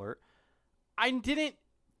 Spoiler alert. I didn't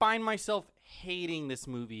find myself hating this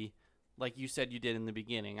movie like you said you did in the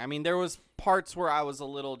beginning. I mean, there was parts where I was a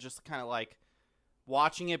little just kind of like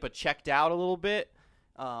watching it but checked out a little bit.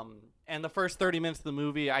 And the first 30 minutes of the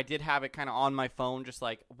movie, I did have it kind of on my phone, just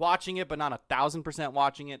like watching it, but not 1,000%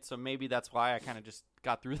 watching it. So maybe that's why I kind of just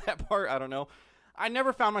got through that part. I don't know. I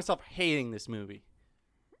never found myself hating this movie.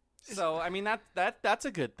 So, I mean, that's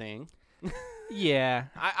a good thing. Yeah.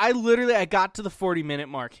 I literally got to the 40-minute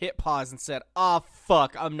mark, hit pause, and said, oh,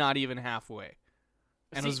 fuck, I'm not even halfway.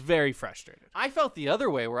 And was very frustrated. I felt the other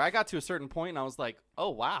way, where I got to a certain point, and I was like, oh,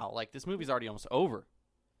 wow, like, this movie's already almost over.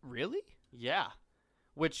 Really? Yeah.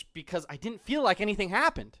 Because I didn't feel like anything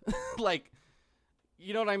happened. Like,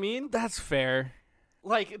 you know what I mean? That's fair.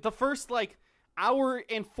 Like, the first, like, hour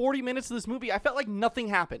and 40 minutes of this movie, I felt like nothing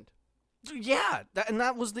happened. Yeah,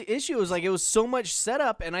 that was the issue. It was like it was so much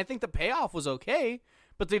setup, and I think the payoff was okay,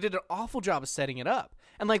 but they did an awful job of setting it up.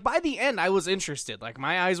 And like by the end, I was interested. Like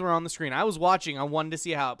my eyes were on the screen. I was watching. I wanted to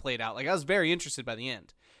see how it played out. Like I was very interested by the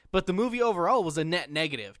end. But the movie overall was a net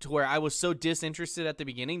negative, to where I was so disinterested at the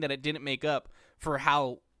beginning that it didn't make up for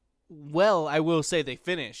how well, I will say, they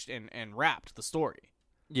finished and wrapped the story.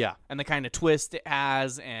 Yeah. And the kind of twist it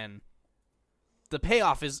has, and the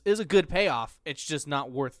payoff is a good payoff. It's just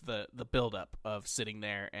not worth the buildup of sitting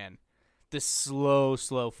there and this slow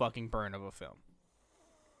fucking burn of a film.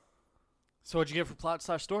 So what'd you get for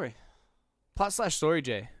plot/story? Plot/story,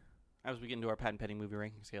 Jay. As we get into our patent pending movie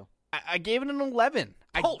ranking scale. I gave it an 11.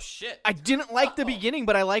 Oh, shit. I didn't like the beginning,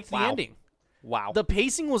 but I liked the ending. Wow. The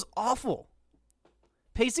pacing was awful.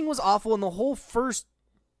 Pacing was awful, and the whole first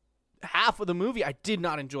half of the movie I did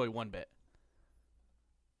not enjoy one bit.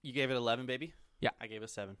 You gave it 11, baby? Yeah. I gave it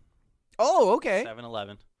 7. Oh, okay.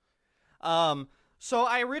 7-11. So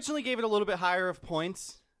I originally gave it a little bit higher of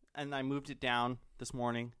points, and I moved it down this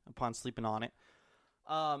morning upon sleeping on it.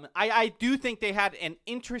 I do think they had an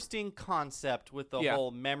interesting concept with the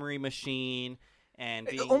whole memory machine and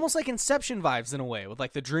being, almost like Inception vibes in a way, with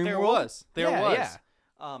like the dream there world. was. Yeah.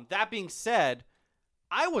 That being said,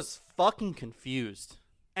 I was fucking confused,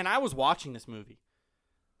 and I was watching this movie.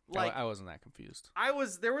 Like I wasn't that confused.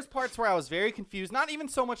 There was parts where I was very confused. Not even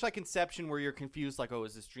so much like Inception, where you're confused, like, oh,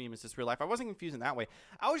 is this dream? Is this real life? I wasn't confused in that way.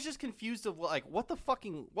 I was just confused of like, what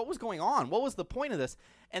was going on? What was the point of this?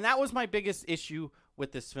 And that was my biggest issue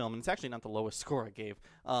with this film. And it's actually not the lowest score I gave.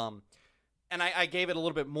 And I gave it a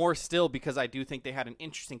little bit more still because I do think they had an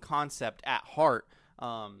interesting concept at heart.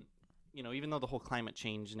 You know, even though the whole climate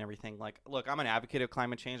change and everything, like, look, I'm an advocate of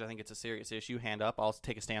climate change. I think it's a serious issue. Hand up. I'll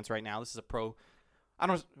take a stance right now. This is a pro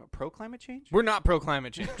climate change? We're not pro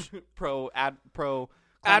climate change. pro climate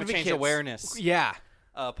Advocates. change awareness. Yeah.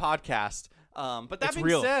 Podcast. But that It's being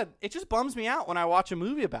real. said, it just bums me out when I watch a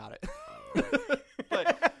movie about it.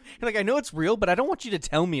 But You're like, I know it's real, but I don't want you to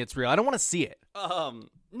tell me it's real. I don't want to see it.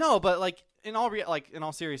 no, but like in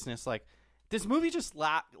all seriousness, like this movie just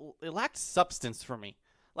lacked substance for me.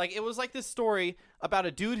 Like it was like this story about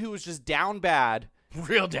a dude who was just down bad.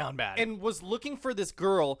 Real down bad. And was looking for this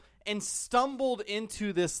girl and stumbled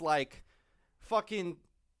into this like fucking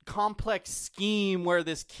complex scheme where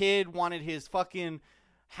this kid wanted his fucking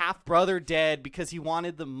half brother dead because he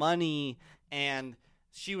wanted the money, and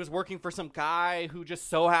she was working for some guy who just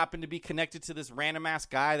so happened to be connected to this random ass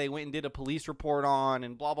guy they went and did a police report on,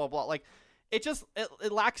 and blah blah blah. Like it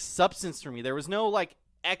lacks substance for me. There was no like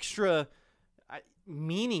extra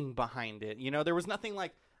meaning behind it. You know, there was nothing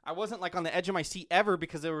like, I wasn't like on the edge of my seat ever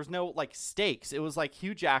because there was no like stakes. It was like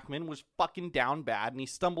Hugh Jackman was fucking down bad and he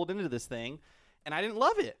stumbled into this thing, and I didn't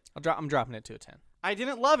love it. I'm dropping it to a 10. I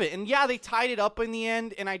didn't love it. And yeah, they tied it up in the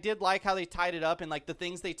end, and I did like how they tied it up, and like the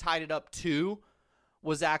things they tied it up to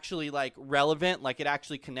was actually like relevant. Like it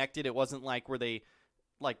actually connected. It wasn't like where they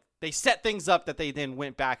set things up that they then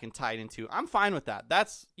went back and tied into. I'm fine with that.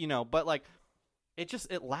 That's, you know, but like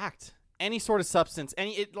it lacked any sort of substance.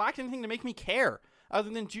 It lacked anything to make me care.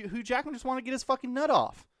 Other than Hugh Jackman just wanted to get his fucking nut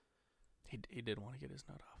off. He did want to get his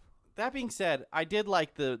nut off. That being said, I did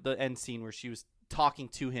like the end scene where she was talking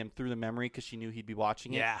to him through the memory because she knew he'd be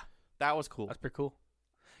watching it. Yeah. That was cool. That's pretty cool.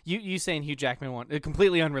 You saying Hugh Jackman wanted,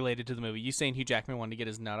 completely unrelated to the movie, you saying Hugh Jackman wanted to get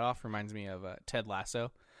his nut off reminds me of Ted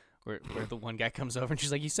Lasso, where the one guy comes over and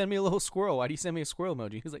she's like, you send me a little squirrel. Why do you send me a squirrel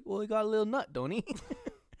emoji? He's like, well, he got a little nut, don't he?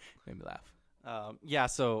 Made me laugh. Yeah,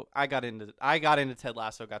 so I got into Ted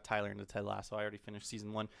Lasso, got Tyler into Ted Lasso. I already finished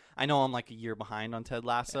season 1. I know I'm like a year behind on Ted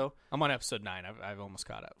Lasso. I'm on episode 9. I've almost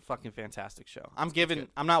caught up. Fucking fantastic show. I'm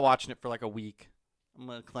not watching it for like a week. I'm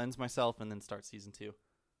gonna cleanse myself and then start season 2.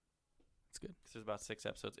 It's good. 'Cause there's about 6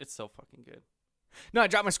 episodes. It's so fucking good. No, I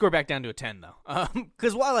dropped my score back down to a 10 though.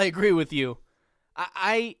 Because while I agree with you,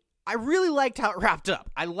 I really liked how it wrapped up.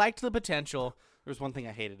 I liked the potential. There was one thing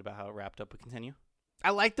I hated about how it wrapped up, but continue. I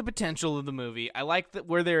liked the potential of the movie. I liked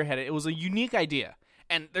where they were headed. It was a unique idea.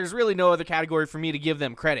 And there's really no other category for me to give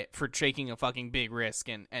them credit for taking a fucking big risk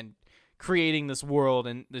and creating this world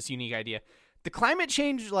and this unique idea. The climate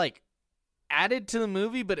change, like, added to the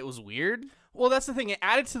movie, but it was weird. Well, that's the thing. It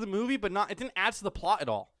added to the movie, but it didn't add to the plot at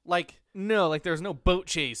all. Like, No, like, there was no boat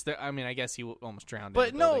chase. I mean, I guess he almost drowned. but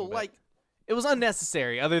in the no, building, like, it was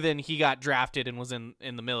unnecessary, other than he got drafted and was in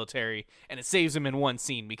the military, and it saves him in one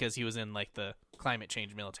scene because he was in, like, the climate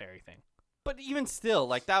change military thing. but even still,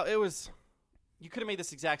 like that, it was. You could have made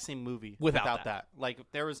this exact same movie Without that. Like,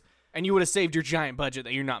 there was. And you would have saved your giant budget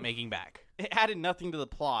that you're not making back. It added nothing to the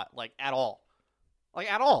plot, like, at all.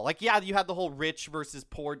 Like, at all. Like, yeah, you had the whole rich versus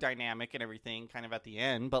poor dynamic and everything kind of at the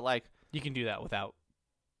end, but, like, You can do that without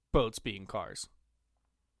boats being cars.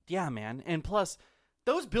 yeah, man. And plus,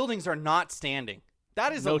 those buildings are not standing.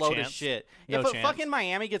 That is No a load chance. of shit. No if a chance. fucking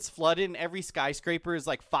Miami gets flooded and every skyscraper is,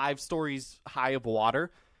 like, 5 stories high of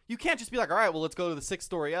water, you can't just be like, all right, well, let's go to the 6th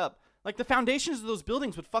story up. Like, the foundations of those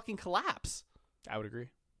buildings would fucking collapse. I would agree.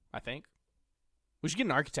 I think. We should get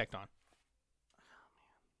an architect on.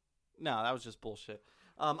 No, that was just bullshit.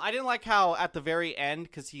 I didn't like how at the very end,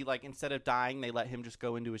 because he, like, instead of dying, they let him just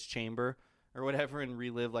go into his chamber or whatever and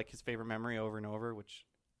relive, like, his favorite memory over and over, which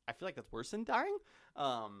I feel like that's worse than dying.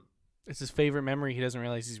 It's his favorite memory. He doesn't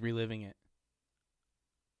realize he's reliving it.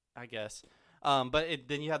 I guess.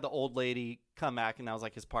 Then you had the old lady come back, and that was,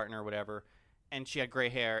 like, his partner or whatever, and she had gray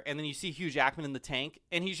hair. And then you see Hugh Jackman in the tank,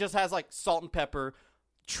 and he just has, like, salt and pepper,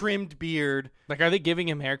 trimmed beard. Like, are they giving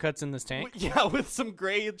him haircuts in this tank? Yeah, with some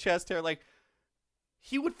gray chest hair. Like,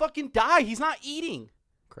 he would fucking die. He's not eating.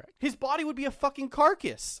 Correct. His body would be a fucking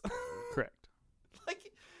carcass. Correct.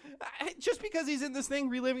 Like, just because he's in this thing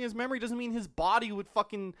reliving his memory doesn't mean his body would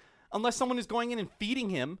fucking... Unless someone is going in and feeding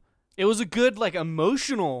him. It was a good, like,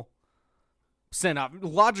 emotional send-off.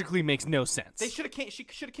 Logically makes no sense. She should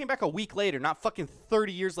have came back a week later, not fucking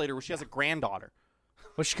 30 years later where she has a granddaughter.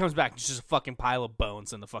 Well, she comes back, it's just a fucking pile of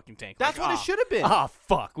bones in the fucking tank. That's like, what it should have been. Ah,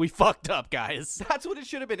 fuck. We fucked up, guys. That's what it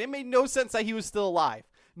should have been. It made no sense that he was still alive.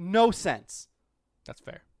 No sense. That's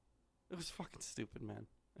fair. It was fucking stupid, man.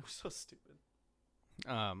 It was so stupid.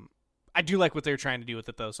 I do like what they're trying to do with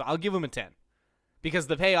it, though, so I'll give them a 10. Because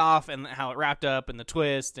the payoff and how it wrapped up and the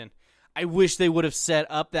twist, and I wish they would have set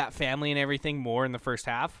up that family and everything more in the first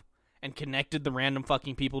half and connected the random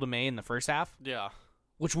fucking people to May in the first half, Yeah.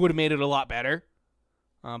 which would have made it a lot better.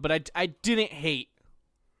 But I didn't hate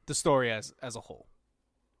the story as a whole.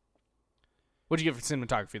 What'd you give for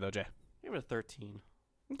cinematography, though, Jay? Give it a 13.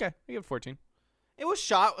 Okay, I give it 14. It was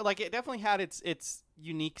shot, like, it definitely had its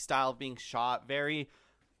unique style of being shot. Very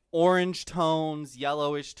orange tones,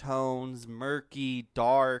 yellowish tones, murky,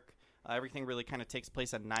 dark. Everything really kind of takes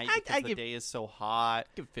place at night because the day is so hot.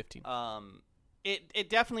 Give it 15. It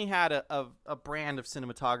definitely had a brand of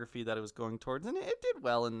cinematography that it was going towards, and it did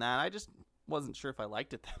well in that. I just wasn't sure if I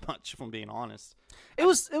liked it that much, if I'm being honest. It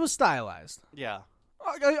was stylized. Yeah.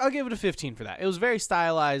 I'll give it a 15 for that. It was very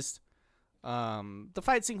stylized. The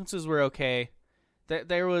fight sequences were okay.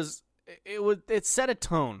 It set a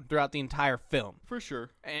tone throughout the entire film. For sure.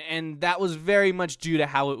 And that was very much due to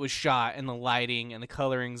how it was shot and the lighting and the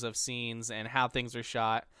colorings of scenes and how things were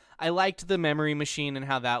shot. I liked the memory machine and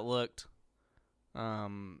how that looked.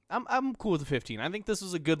 I'm cool with the 15. I think this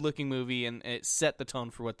was a good looking movie and it set the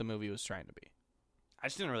tone for what the movie was trying to be. I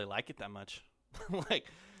just didn't really like it that much. Like,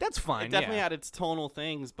 that's fine. It definitely had its tonal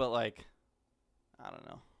things, but, like, I don't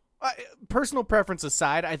know. Personal preference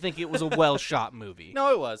aside, I think it was a well shot movie.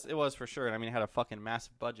 No, it was. It was for sure. And I mean, it had a fucking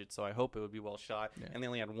massive budget, so I hope it would be well shot. Yeah. And they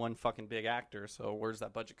only had one fucking big actor, so where's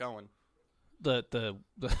that budget going? The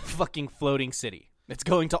fucking floating city. It's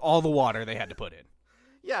going to all the water they had to put in.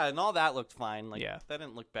 Yeah, and all that looked fine. Like, Yeah. that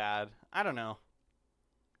didn't look bad. I don't know.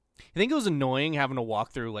 You think it was annoying having to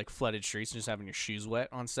walk through like flooded streets and just having your shoes wet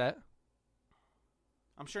on set?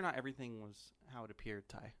 I'm sure not everything was how it appeared,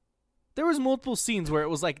 Ty. There was multiple scenes where it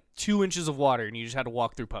was like 2 inches of water and you just had to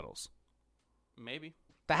walk through puddles. Maybe.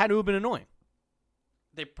 That had to have been annoying.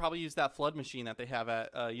 They probably used that flood machine that they have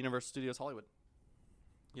at Universal Studios Hollywood.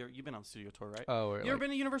 You've been on studio tour, right? Oh, You ever been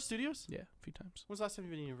to Universal Studios? Yeah, a few times. When's the last time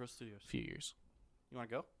you've been to Universal Studios? A few years. You want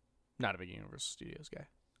to go? Not a big Universal Studios guy.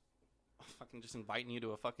 fucking just inviting you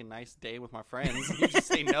to a fucking nice day with my friends. You just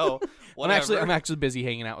say no. Whatever. I'm actually busy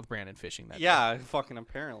hanging out with Brandon fishing that day. Yeah, fucking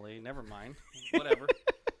apparently. Never mind. Whatever.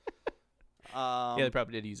 Yeah, they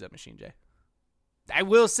probably did use that machine, Jay. I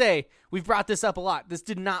will say, we've brought this up a lot. This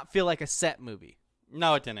did not feel like a set movie.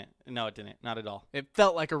 No, it didn't. Not at all. It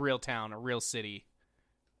felt like a real town, a real city.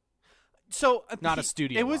 So Not a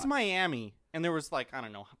studio It was lot. Miami, and there was like, I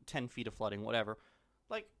don't know, 10 feet of flooding, whatever.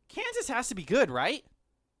 Like, Kansas has to be good, right?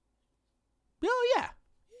 Oh, yeah.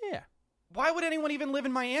 Yeah. Why would anyone even live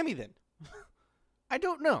in Miami then? I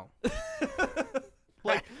don't know.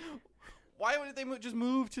 Like, why would they just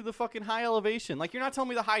move to the fucking high elevation? Like, you're not telling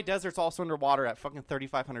me the high desert's also underwater at fucking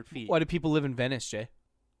 3,500 feet. Why do people live in Venice, Jay?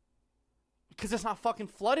 Because it's not fucking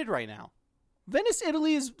flooded right now. Venice,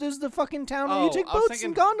 Italy is the fucking town where you take I was boats thinking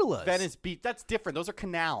and gondolas. Venice Beach. That's different. Those are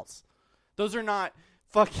canals. Those are not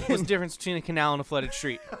fucking... What's the difference between a canal and a flooded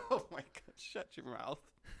street? Oh, my God. Shut your mouth.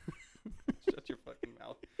 Shut your fucking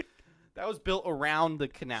mouth. That was built around the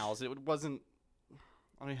canals. It wasn't... I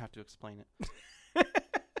don't even have to explain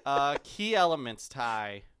it. Key elements,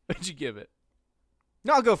 Ty. What'd you give it?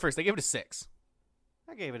 No, I'll go first. I gave it a 6.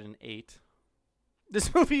 I gave it an 8.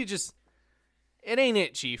 This movie just... It ain't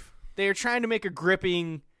it, Chief. They're trying to make a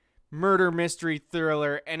gripping murder mystery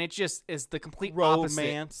thriller, and it just is the complete opposite.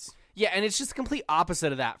 Romance. Yeah, and it's just the complete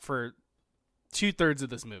opposite of that for 2/3 of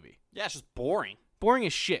this movie. Yeah, it's just boring. Boring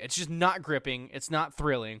as shit. It's just not gripping. It's not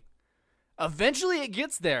thrilling. Eventually it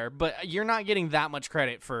gets there, but you're not getting that much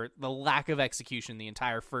credit for the lack of execution the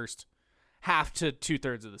entire first half to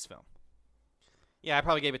 2/3 of this film. Yeah, I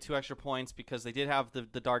probably gave it 2 extra points because they did have the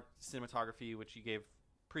dark cinematography, which you gave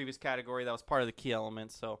previous category. That was part of the key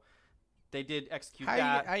elements, so they did execute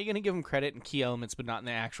that. How are you going to give them credit in key elements but not in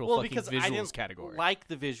the actual fucking because visuals I didn't category? like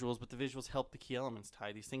the visuals, but the visuals help the key elements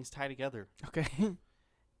tie. These things tie together. Okay.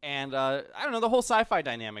 And I don't know, the whole sci-fi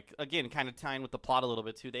dynamic, again, kind of tying with the plot a little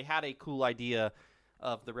bit too. They had a cool idea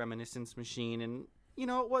of the reminiscence machine, and, you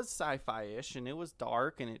know, it was sci-fi-ish, and it was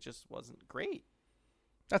dark, and it just wasn't great.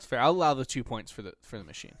 That's fair. I'll allow the 2 points for the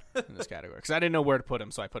machine in this category because I didn't know where to put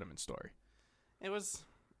him, so I put him in story. It was,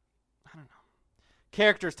 I don't know.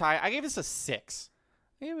 Characters, Ty, I gave this a 6.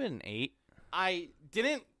 I gave it an 8. I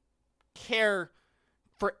didn't care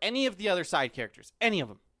for any of the other side characters. Any of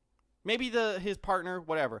them. Maybe his partner,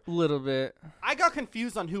 whatever. A little bit. I got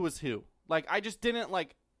confused on who was who. Like, I just didn't,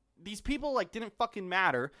 like, these people, like, didn't fucking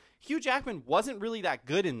matter. Hugh Jackman wasn't really that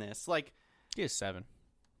good in this. Like, He is 7.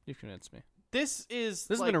 You convinced me. this This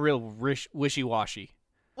has has been a real wishy-washy.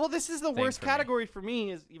 Well, this is the thing worst for me. category for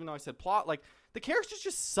me, is even though I said plot. Like, the characters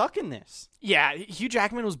just suck in this. Yeah, Hugh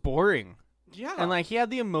Jackman was boring. Yeah. And, like, he had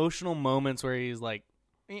the emotional moments where he's, like,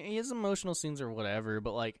 he has emotional scenes or whatever,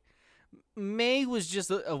 but, like, May was just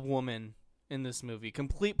a woman in this movie.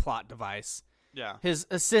 Complete plot device. yeah. His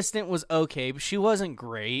assistant was okay, but she wasn't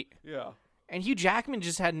great. Yeah. And Hugh Jackman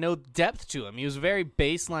just had no depth to him. He was a very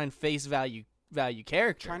baseline face value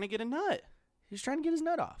character. Trying to get a nut. He was trying to get his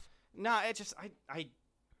nut off. Nah, it just,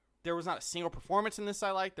 there was not a single performance in this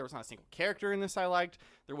I liked. There was not a single character in this I liked.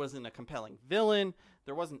 There wasn't a compelling villain.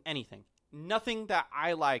 There wasn't anything. Nothing that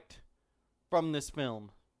I liked from this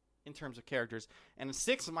film in terms of characters. And a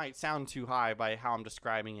 6 might sound too high by how I'm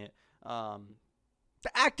describing it.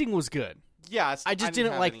 The acting was good. Yeah, I just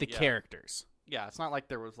didn't like the characters. Yeah, it's not like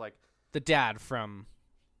there was like, The dad from,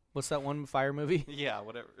 what's that one fire movie? yeah,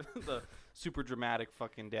 whatever. The super dramatic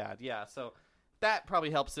fucking dad. Yeah, so that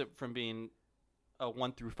probably helps it from being a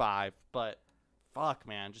 1 through 5. But fuck,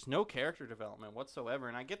 man, just no character development whatsoever.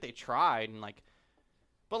 And I get they tried, and like,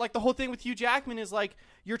 but like the whole thing with Hugh Jackman is like,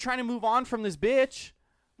 you're trying to move on from this bitch,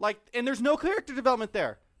 like, and there's no character development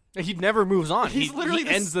there. He never moves on. He's he literally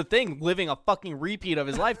this- ends the thing living a fucking repeat of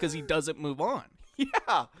his life because he doesn't move on.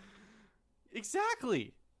 Yeah,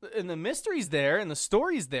 exactly. And the mystery's there and the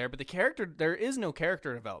story's there, but there is no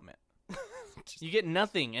character development. You get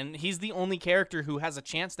nothing, and he's the only character who has a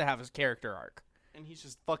chance to have his character arc. And he's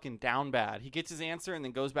just fucking down bad. He gets his answer and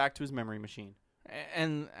then goes back to his memory machine.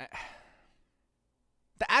 And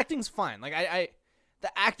the acting's fine. Like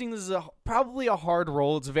the acting is probably a hard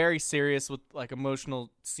role. It's very serious with like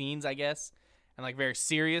emotional scenes, I guess, and like very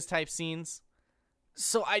serious type scenes.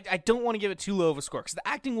 So I don't want to give it too low of a score because the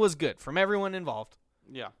acting was good from everyone involved.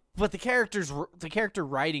 Yeah. But the character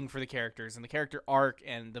writing for the characters and the character arc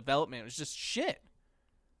and development was just shit.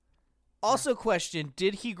 Also, question: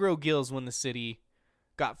 did he grow gills when the city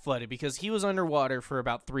got flooded? Because he was underwater for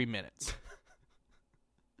about 3 minutes.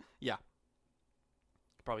 Yeah.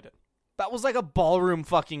 Probably did. That was like a ballroom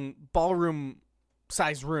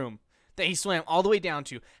sized room. that he swam all the way down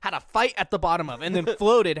to, had a fight at the bottom of, and then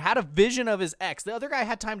floated, had a vision of his ex. The other guy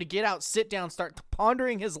had time to get out, sit down, start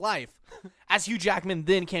pondering his life as Hugh Jackman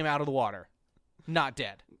then came out of the water. Not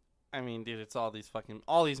dead. I mean, dude, it's all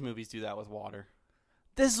these movies do that with water.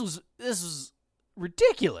 This was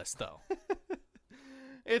ridiculous, though.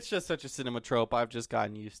 It's just such a cinema trope. I've just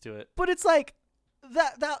gotten used to it. But it's like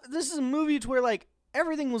that this is a movie to where like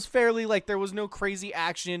everything was fairly like there was no crazy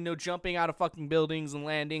action, no jumping out of fucking buildings and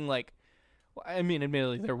landing. Like, I mean,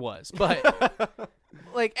 admittedly there was, but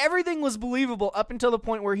like everything was believable up until the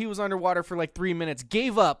point where he was underwater for like 3 minutes,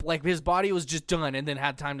 gave up, like his body was just done, and then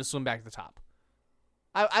had time to swim back to the top.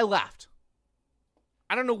 I laughed.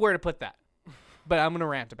 I don't know where to put that, but I'm gonna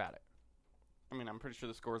rant about it. I mean, I'm pretty sure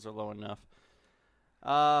the scores are low enough.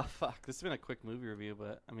 Fuck. This has been a quick movie review,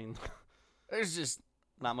 but I mean, There's just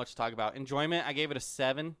not much to talk about. Enjoyment, I gave it a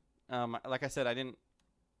 7. Like I said, I didn't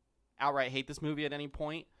outright hate this movie at any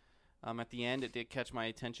point. At the end, it did catch my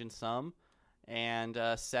attention some, and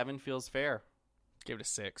 7 feels fair. give it a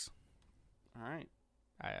 6. All right.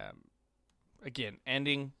 Again,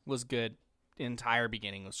 ending was good. The entire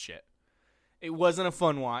beginning was shit. It wasn't a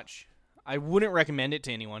fun watch. I wouldn't recommend it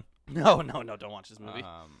to anyone. No, don't watch this movie.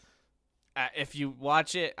 If you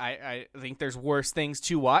watch it, I think there's worse things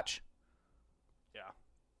to watch. Yeah.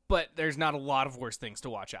 But there's not a lot of worse things to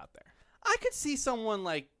watch out there. I could see someone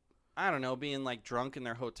like, I don't know, being like drunk in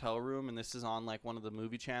their hotel room, and this is on like one of the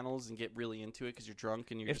movie channels, and get really into it because you're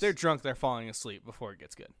drunk and you're. If they're drunk, they're falling asleep before it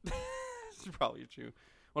gets good. That's probably true.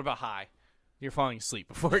 What about high? You're falling asleep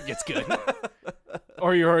before it gets good.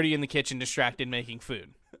 Or you're already in the kitchen distracted making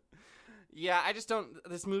food. Yeah, I just don't.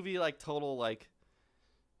 This movie, like, total, like,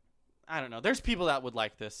 I don't know. There's people that would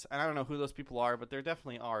like this, and I don't know who those people are, but there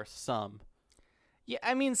definitely are some. Yeah,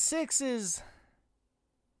 I mean, 6 is.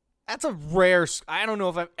 That's a rare. I don't know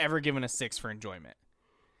if I've ever given a 6 for enjoyment.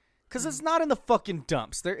 Because it's not in the fucking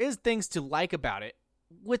dumps. There is things to like about it.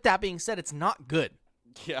 With that being said, it's not good.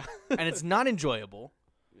 Yeah. And it's not enjoyable.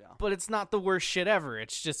 Yeah. But it's not the worst shit ever.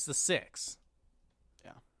 It's just the 6.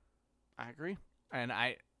 Yeah. I agree. And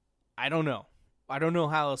I don't know. I don't know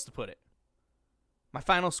how else to put it. My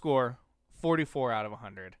final score, 44 out of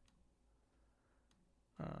 100.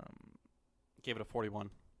 Gave it a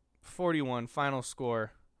 41. 41. Final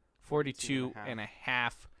score, 42 and a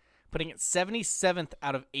half. Putting it 77th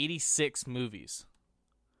out of 86 movies.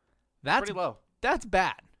 That's pretty low. That's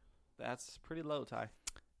bad. That's pretty low, Ty.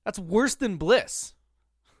 That's worse than Bliss.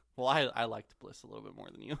 Well, I liked Bliss a little bit more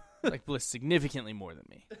than you. Like Bliss significantly more than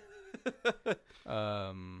me.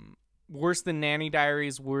 Worse than Nanny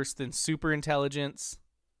Diaries, worse than Super Intelligence.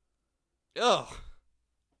 Ugh.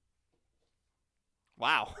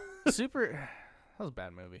 Wow. That was a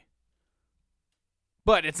bad movie.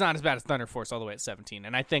 But it's not as bad as Thunder Force all the way at 17,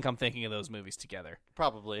 and I think I'm thinking of those movies together.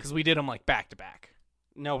 Probably. Because we did them like back to back.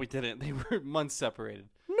 No, we didn't. They were months separated.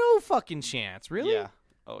 No fucking chance, really? Yeah.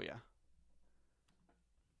 Oh, yeah.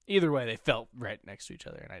 Either way, they felt right next to each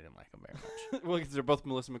other, and I didn't like them very much. Well, because they're both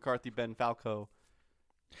Melissa McCarthy, Ben Falco,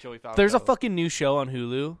 Joey Falco. There's a fucking new show on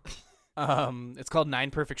Hulu. It's called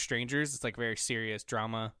 9 Perfect Strangers. It's like very serious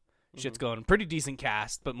drama. Shit's going. Pretty decent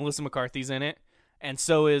cast, but Melissa McCarthy's in it. And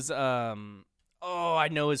so is, I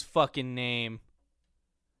know his fucking name.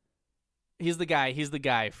 He's the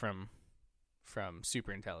guy from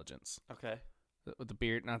Super Intelligence. Okay. With the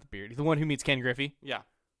beard, not the beard. He's the one who meets Ken Griffey. Yeah.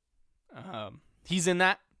 He's in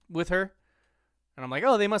that with her. And I'm like,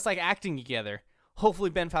 oh, they must like acting together. Hopefully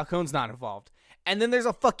Ben Falcone's not involved. And then there's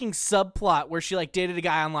a fucking subplot where she like dated a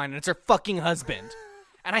guy online and it's her fucking husband.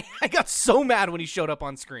 And I got so mad when he showed up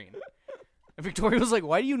on screen. And Victoria was like,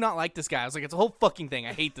 why do you not like this guy? I was like, it's a whole fucking thing.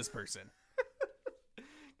 I hate this person.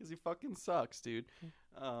 Because he fucking sucks, dude.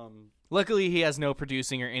 Luckily, he has no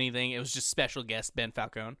producing or anything. It was just special guest Ben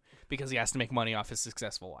Falcone because he has to make money off his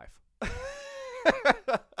successful wife.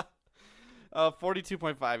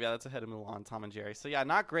 42.5. Yeah, that's ahead of Mulan, Tom and Jerry. So, yeah,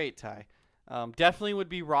 not great, Ty. Definitely would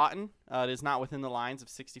be rotten. It is not within the lines of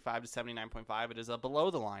 65 to 79.5. It is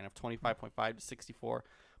below the line of 25.5 to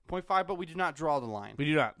 64.5, but we do not draw the line. We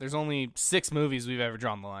do not. There's only 6 movies we've ever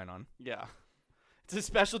drawn the line on. Yeah. It's a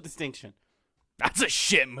special distinction. That's a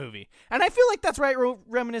shit movie. And I feel like that's right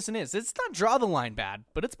Reminiscent is. It's not draw the line bad,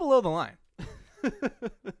 but it's below the line.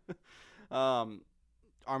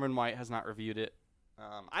 Armin White has not reviewed it.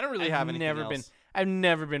 I don't really have anything else. I've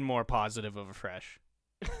never been more positive of a Fresh.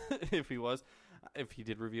 If he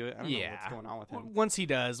did review it, I don't know what's going on with him. Once he,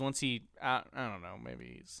 I don't know,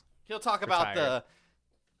 maybe he'll talk retired. about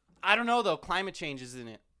I don't know though, climate change is in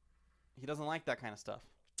it. He doesn't like that kind of stuff.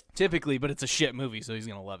 Typically, but it's a shit movie, so he's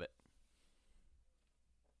gonna love it.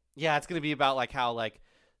 Yeah, it's gonna be about like how like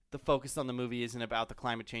the focus on the movie isn't about the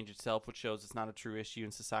climate change itself, which shows it's not a true issue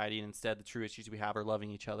in society, and instead the true issues we have are loving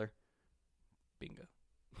each other. Bingo.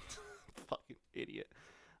 Fucking idiot.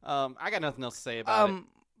 I got nothing else to say about it.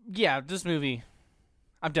 Yeah, this movie.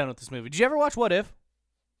 I'm done with this movie. Did you ever watch What If?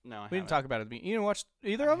 No, We didn't talk about it. You didn't watch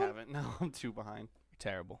either of I them? haven't. No, I'm too behind.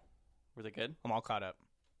 Terrible. Were they good? I'm all caught up.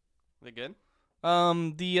 Were they good?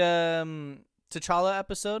 The T'Challa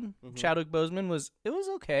episode, Mhm. Chadwick Boseman was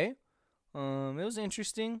okay. It was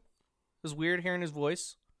interesting. It was weird hearing his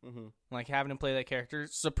voice, Mm-hmm. like having him play that character.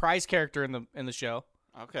 Surprise character in the show.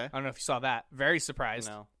 Okay. I don't know if you saw that. Very surprised.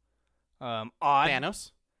 No. Odd.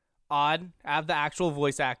 Thanos? Odd. Have the actual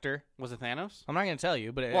voice actor. Was it Thanos? I'm not gonna tell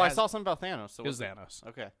you, but I saw something about Thanos. So it was Thanos,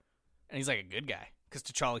 Okay. and he's like a good guy because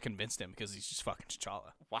T'Challa convinced him because he's just fucking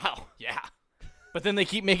T'Challa. Wow. Yeah. But then they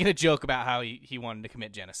keep making a joke about how he wanted to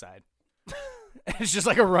commit genocide. It's just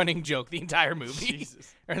like a running joke the entire movie.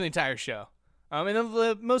 Jesus. Or the entire show. And then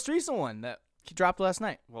the most recent one that he dropped last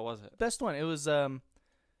night. What was it? Best one. It was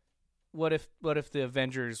what if the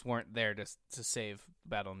Avengers weren't there to save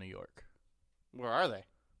Battle of New York? Where are they?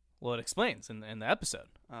 Well, it explains in the episode.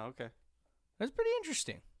 Oh, okay. That's pretty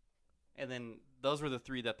interesting. And then those were the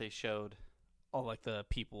 3 that they showed. All like the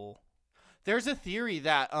people. There's a theory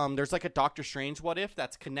that there's like a Doctor Strange What If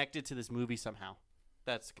that's connected to this movie somehow.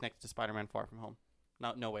 That's connected to Spider-Man Far From Home.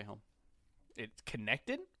 No Way Home. It's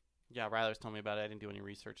connected? Yeah, Riley was telling me about it. I didn't do any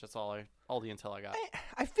research. That's all the intel I got.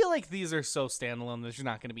 I feel like these are so standalone there's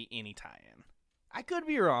not going to be any tie-in. I could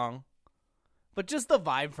be wrong, but just the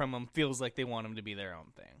vibe from them feels like they want them to be their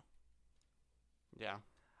own thing. Yeah.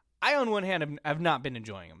 I, on one hand, have not been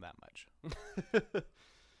enjoying them that much.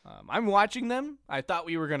 I'm watching them. I thought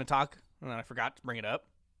we were going to talk, and then I forgot to bring it up.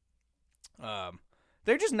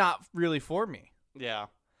 They're just not really for me. Yeah.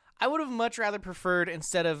 I would have much rather preferred,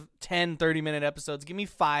 instead of 10, 30-minute episodes, give me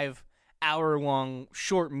 5 hour-long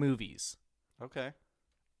short movies. Okay.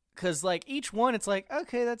 Because, like, each one, it's like,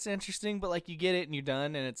 okay, that's interesting, but, like, you get it and you're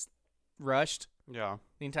done, and it's rushed Yeah.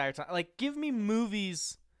 the entire time. Like, give me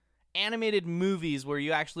movies, animated movies, where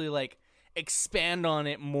you actually, like, expand on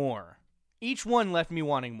it more. Each one left me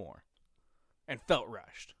wanting more and felt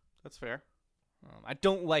rushed. That's fair. I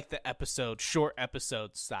don't like the short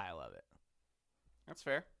episode style of it. That's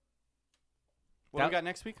fair. What do we got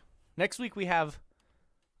next week? Next week we have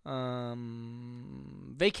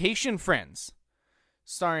Vacation Friends,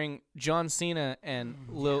 starring John Cena and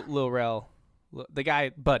Lil Rel, the guy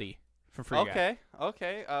Buddy from Free Guy.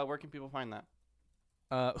 Okay. Where can people find that?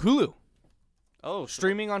 Hulu. Oh,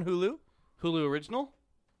 Streaming on Hulu? Hulu original?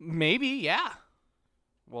 Maybe, yeah.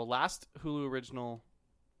 Well, last Hulu original,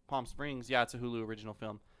 Palm Springs. Yeah, it's a Hulu original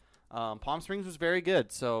film. Palm Springs was very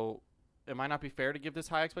good, so it might not be fair to give this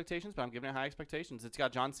high expectations, but I'm giving it high expectations. It's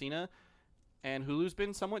got John Cena, and Hulu's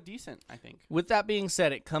been somewhat decent, I think. With that being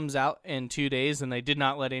said, it comes out in 2 days, and they did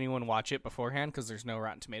not let anyone watch it beforehand because there's no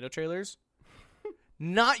Rotten Tomato trailers.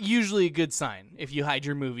 Not usually a good sign if you hide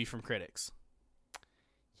your movie from critics.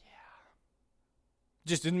 Yeah.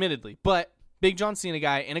 Just admittedly. But big John Cena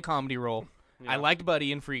guy in a comedy role. Yeah. I liked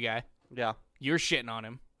Buddy in Free Guy. Yeah. You're shitting on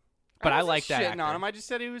him. But I like that shitting actor. on him. I just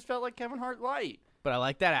said he felt like Kevin Hart light. But I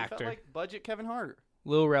like that He actor. felt like budget Kevin Hart.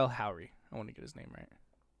 Lil Rel Howery. I want to get his name right.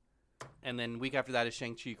 And then week after that is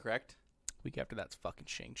Shang-Chi, correct? Week after that's fucking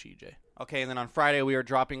Shang-Chi, Jay. Okay, and then on Friday we are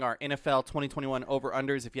dropping our NFL 2021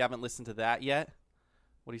 over-unders. If you haven't listened to that yet,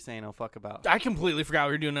 what are you saying oh fuck about? I completely forgot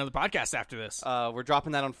we were doing another podcast after this. We're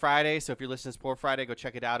dropping that on Friday, so if you're listening to Sport Friday, go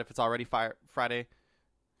check it out. If it's already Friday,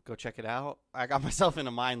 go check it out. I got myself in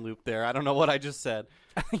a mind loop there. I don't know what I just said.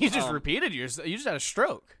 You just repeated yours. You just had a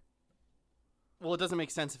stroke. Well, it doesn't make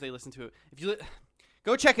sense if they listen to it. If you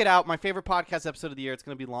go check it out, my favorite podcast episode of the year. It's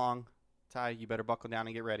going to be long. Ty, you better buckle down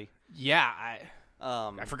and get ready. Yeah,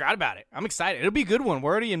 I forgot about it. I'm excited. It'll be a good one.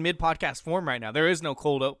 We're already in mid-podcast form right now. There is no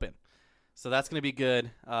cold open. So that's going to be good.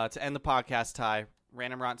 To end the podcast, Ty,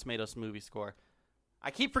 random Rotten Tomatoes movie score. I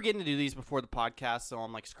keep forgetting to do these before the podcast, so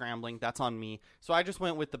I'm like scrambling. That's on me. So I just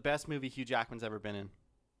went with the best movie Hugh Jackman's ever been in.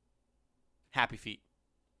 Happy Feet.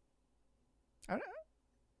 I don't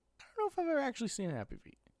know if I've ever actually seen Happy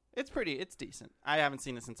Feet. It's decent. I haven't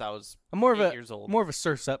seen it since I was I'm more of 8 years old. more of a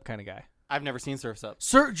Surf's Up kind of guy. I've never seen Surf's Up.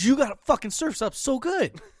 You got a fucking Surf's Up so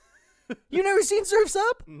good. You never seen Surf's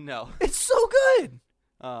Up? No. It's so good.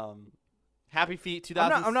 Happy Feet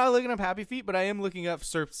 2000. I'm not looking up Happy Feet, but I am looking up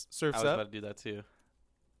Surf's I was Up about to do that too.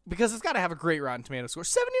 because it's got to have a great Rotten Tomato score.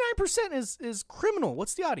 79% is criminal.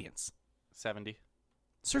 What's the audience? 70.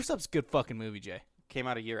 Surf's Up's a good fucking movie, Jay. Came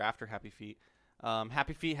out a year after Happy Feet.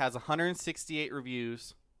 Happy Feet has 168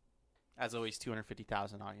 reviews. As always,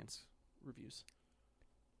 250,000 audience reviews.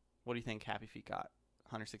 What do you think Happy Feet got?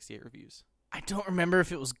 168 reviews. I don't remember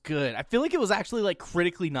if it was good. I feel like it was actually like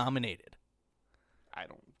critically nominated.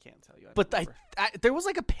 Can't tell you. But there was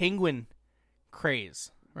like a penguin craze.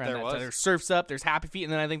 There was? There's Surf's Up, there's Happy Feet,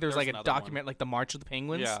 and then I think there's like a another document, like the March of the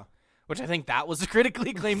Penguins. Yeah. Which I think that was the critically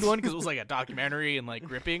acclaimed one because it was like a documentary and like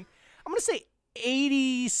gripping. I'm gonna say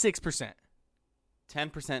 86%.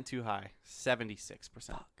 10% too high.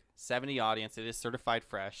 76%. 70 audience. It is certified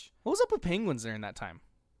fresh. What was up with penguins during that time?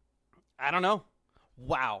 I don't know.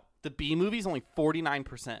 Wow. The B movie's only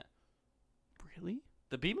 49%. Really?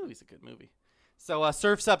 The B movie's a good movie. So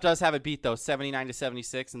Surf's Up does have it beat though, 79 to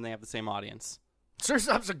 76, and they have the same audience. Surf's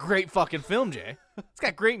Up's a great fucking film, Jay. It's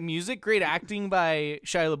got great music, great acting by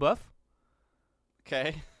Shia LaBeouf.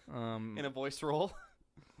 Okay. In a voice role.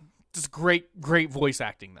 Just great voice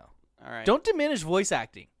acting though. All right. Don't diminish voice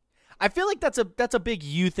acting. I feel like that's a big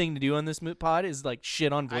you thing to do on this pod is like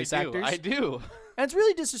shit on voice actors. I do. And it's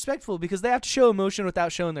really disrespectful because they have to show emotion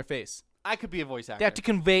without showing their face. I could be a voice actor. They have to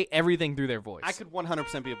convey everything through their voice. I could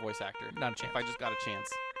 100% be a voice actor. Not a chance. If I just got a chance.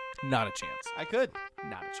 Not a chance. I could.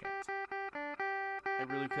 Not a chance. I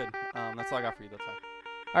really could. That's all I got for you, though, Ty.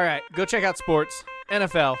 All right, go check out sports,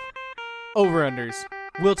 NFL, over-unders.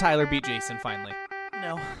 Will Tyler beat Jason finally?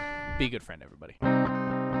 No. Be a good friend, everybody.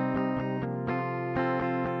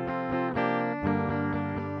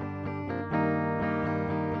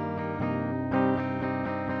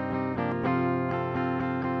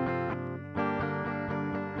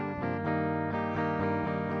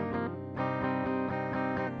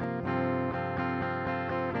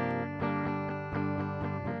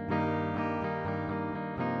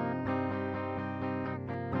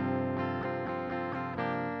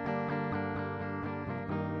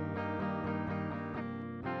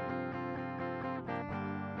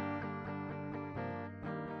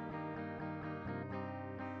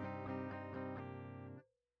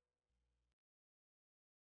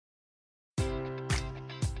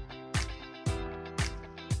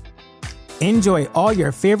 Enjoy all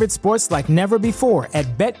your favorite sports like never before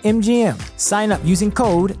at BetMGM. Sign up using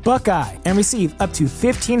code Buckeye and receive up to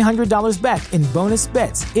 $1,500 back in bonus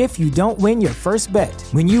bets if you don't win your first bet.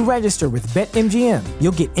 When you register with BetMGM,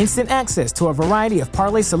 you'll get instant access to a variety of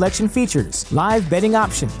parlay selection features, live betting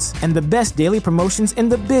options, and the best daily promotions in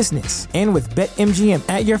the business. And with BetMGM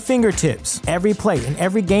at your fingertips, every play and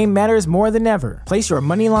every game matters more than ever. Place your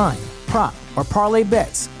money line, prop, or parlay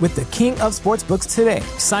bets with the king of sportsbooks today.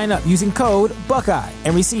 Sign up using code Buckeye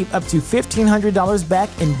and receive up to $1,500 back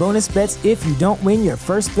in bonus bets if you don't win your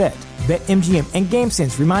first bet. BetMGM and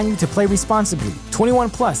GameSense remind you to play responsibly. 21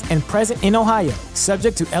 plus and present in Ohio,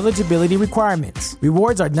 subject to eligibility requirements.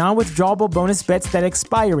 Rewards are non-withdrawable bonus bets that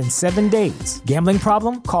expire in 7 days. Gambling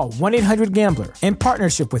problem? Call 1-800-GAMBLER. In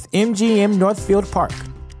partnership with MGM Northfield Park.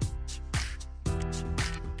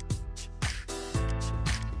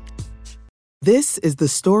 This is the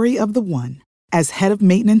story of the one. As head of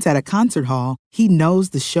maintenance at a concert hall, he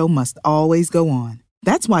knows the show must always go on.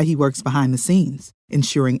 That's why he works behind the scenes,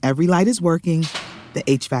 ensuring every light is working, the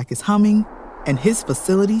HVAC is humming, and his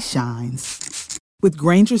facility shines. With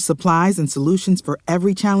Grainger's supplies and solutions for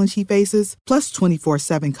every challenge he faces, plus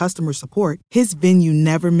 24/7 customer support, his venue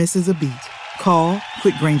never misses a beat. Call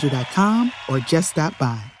quickgrainger.com or just stop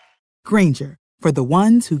by. Grainger, for the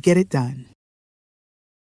ones who get it done.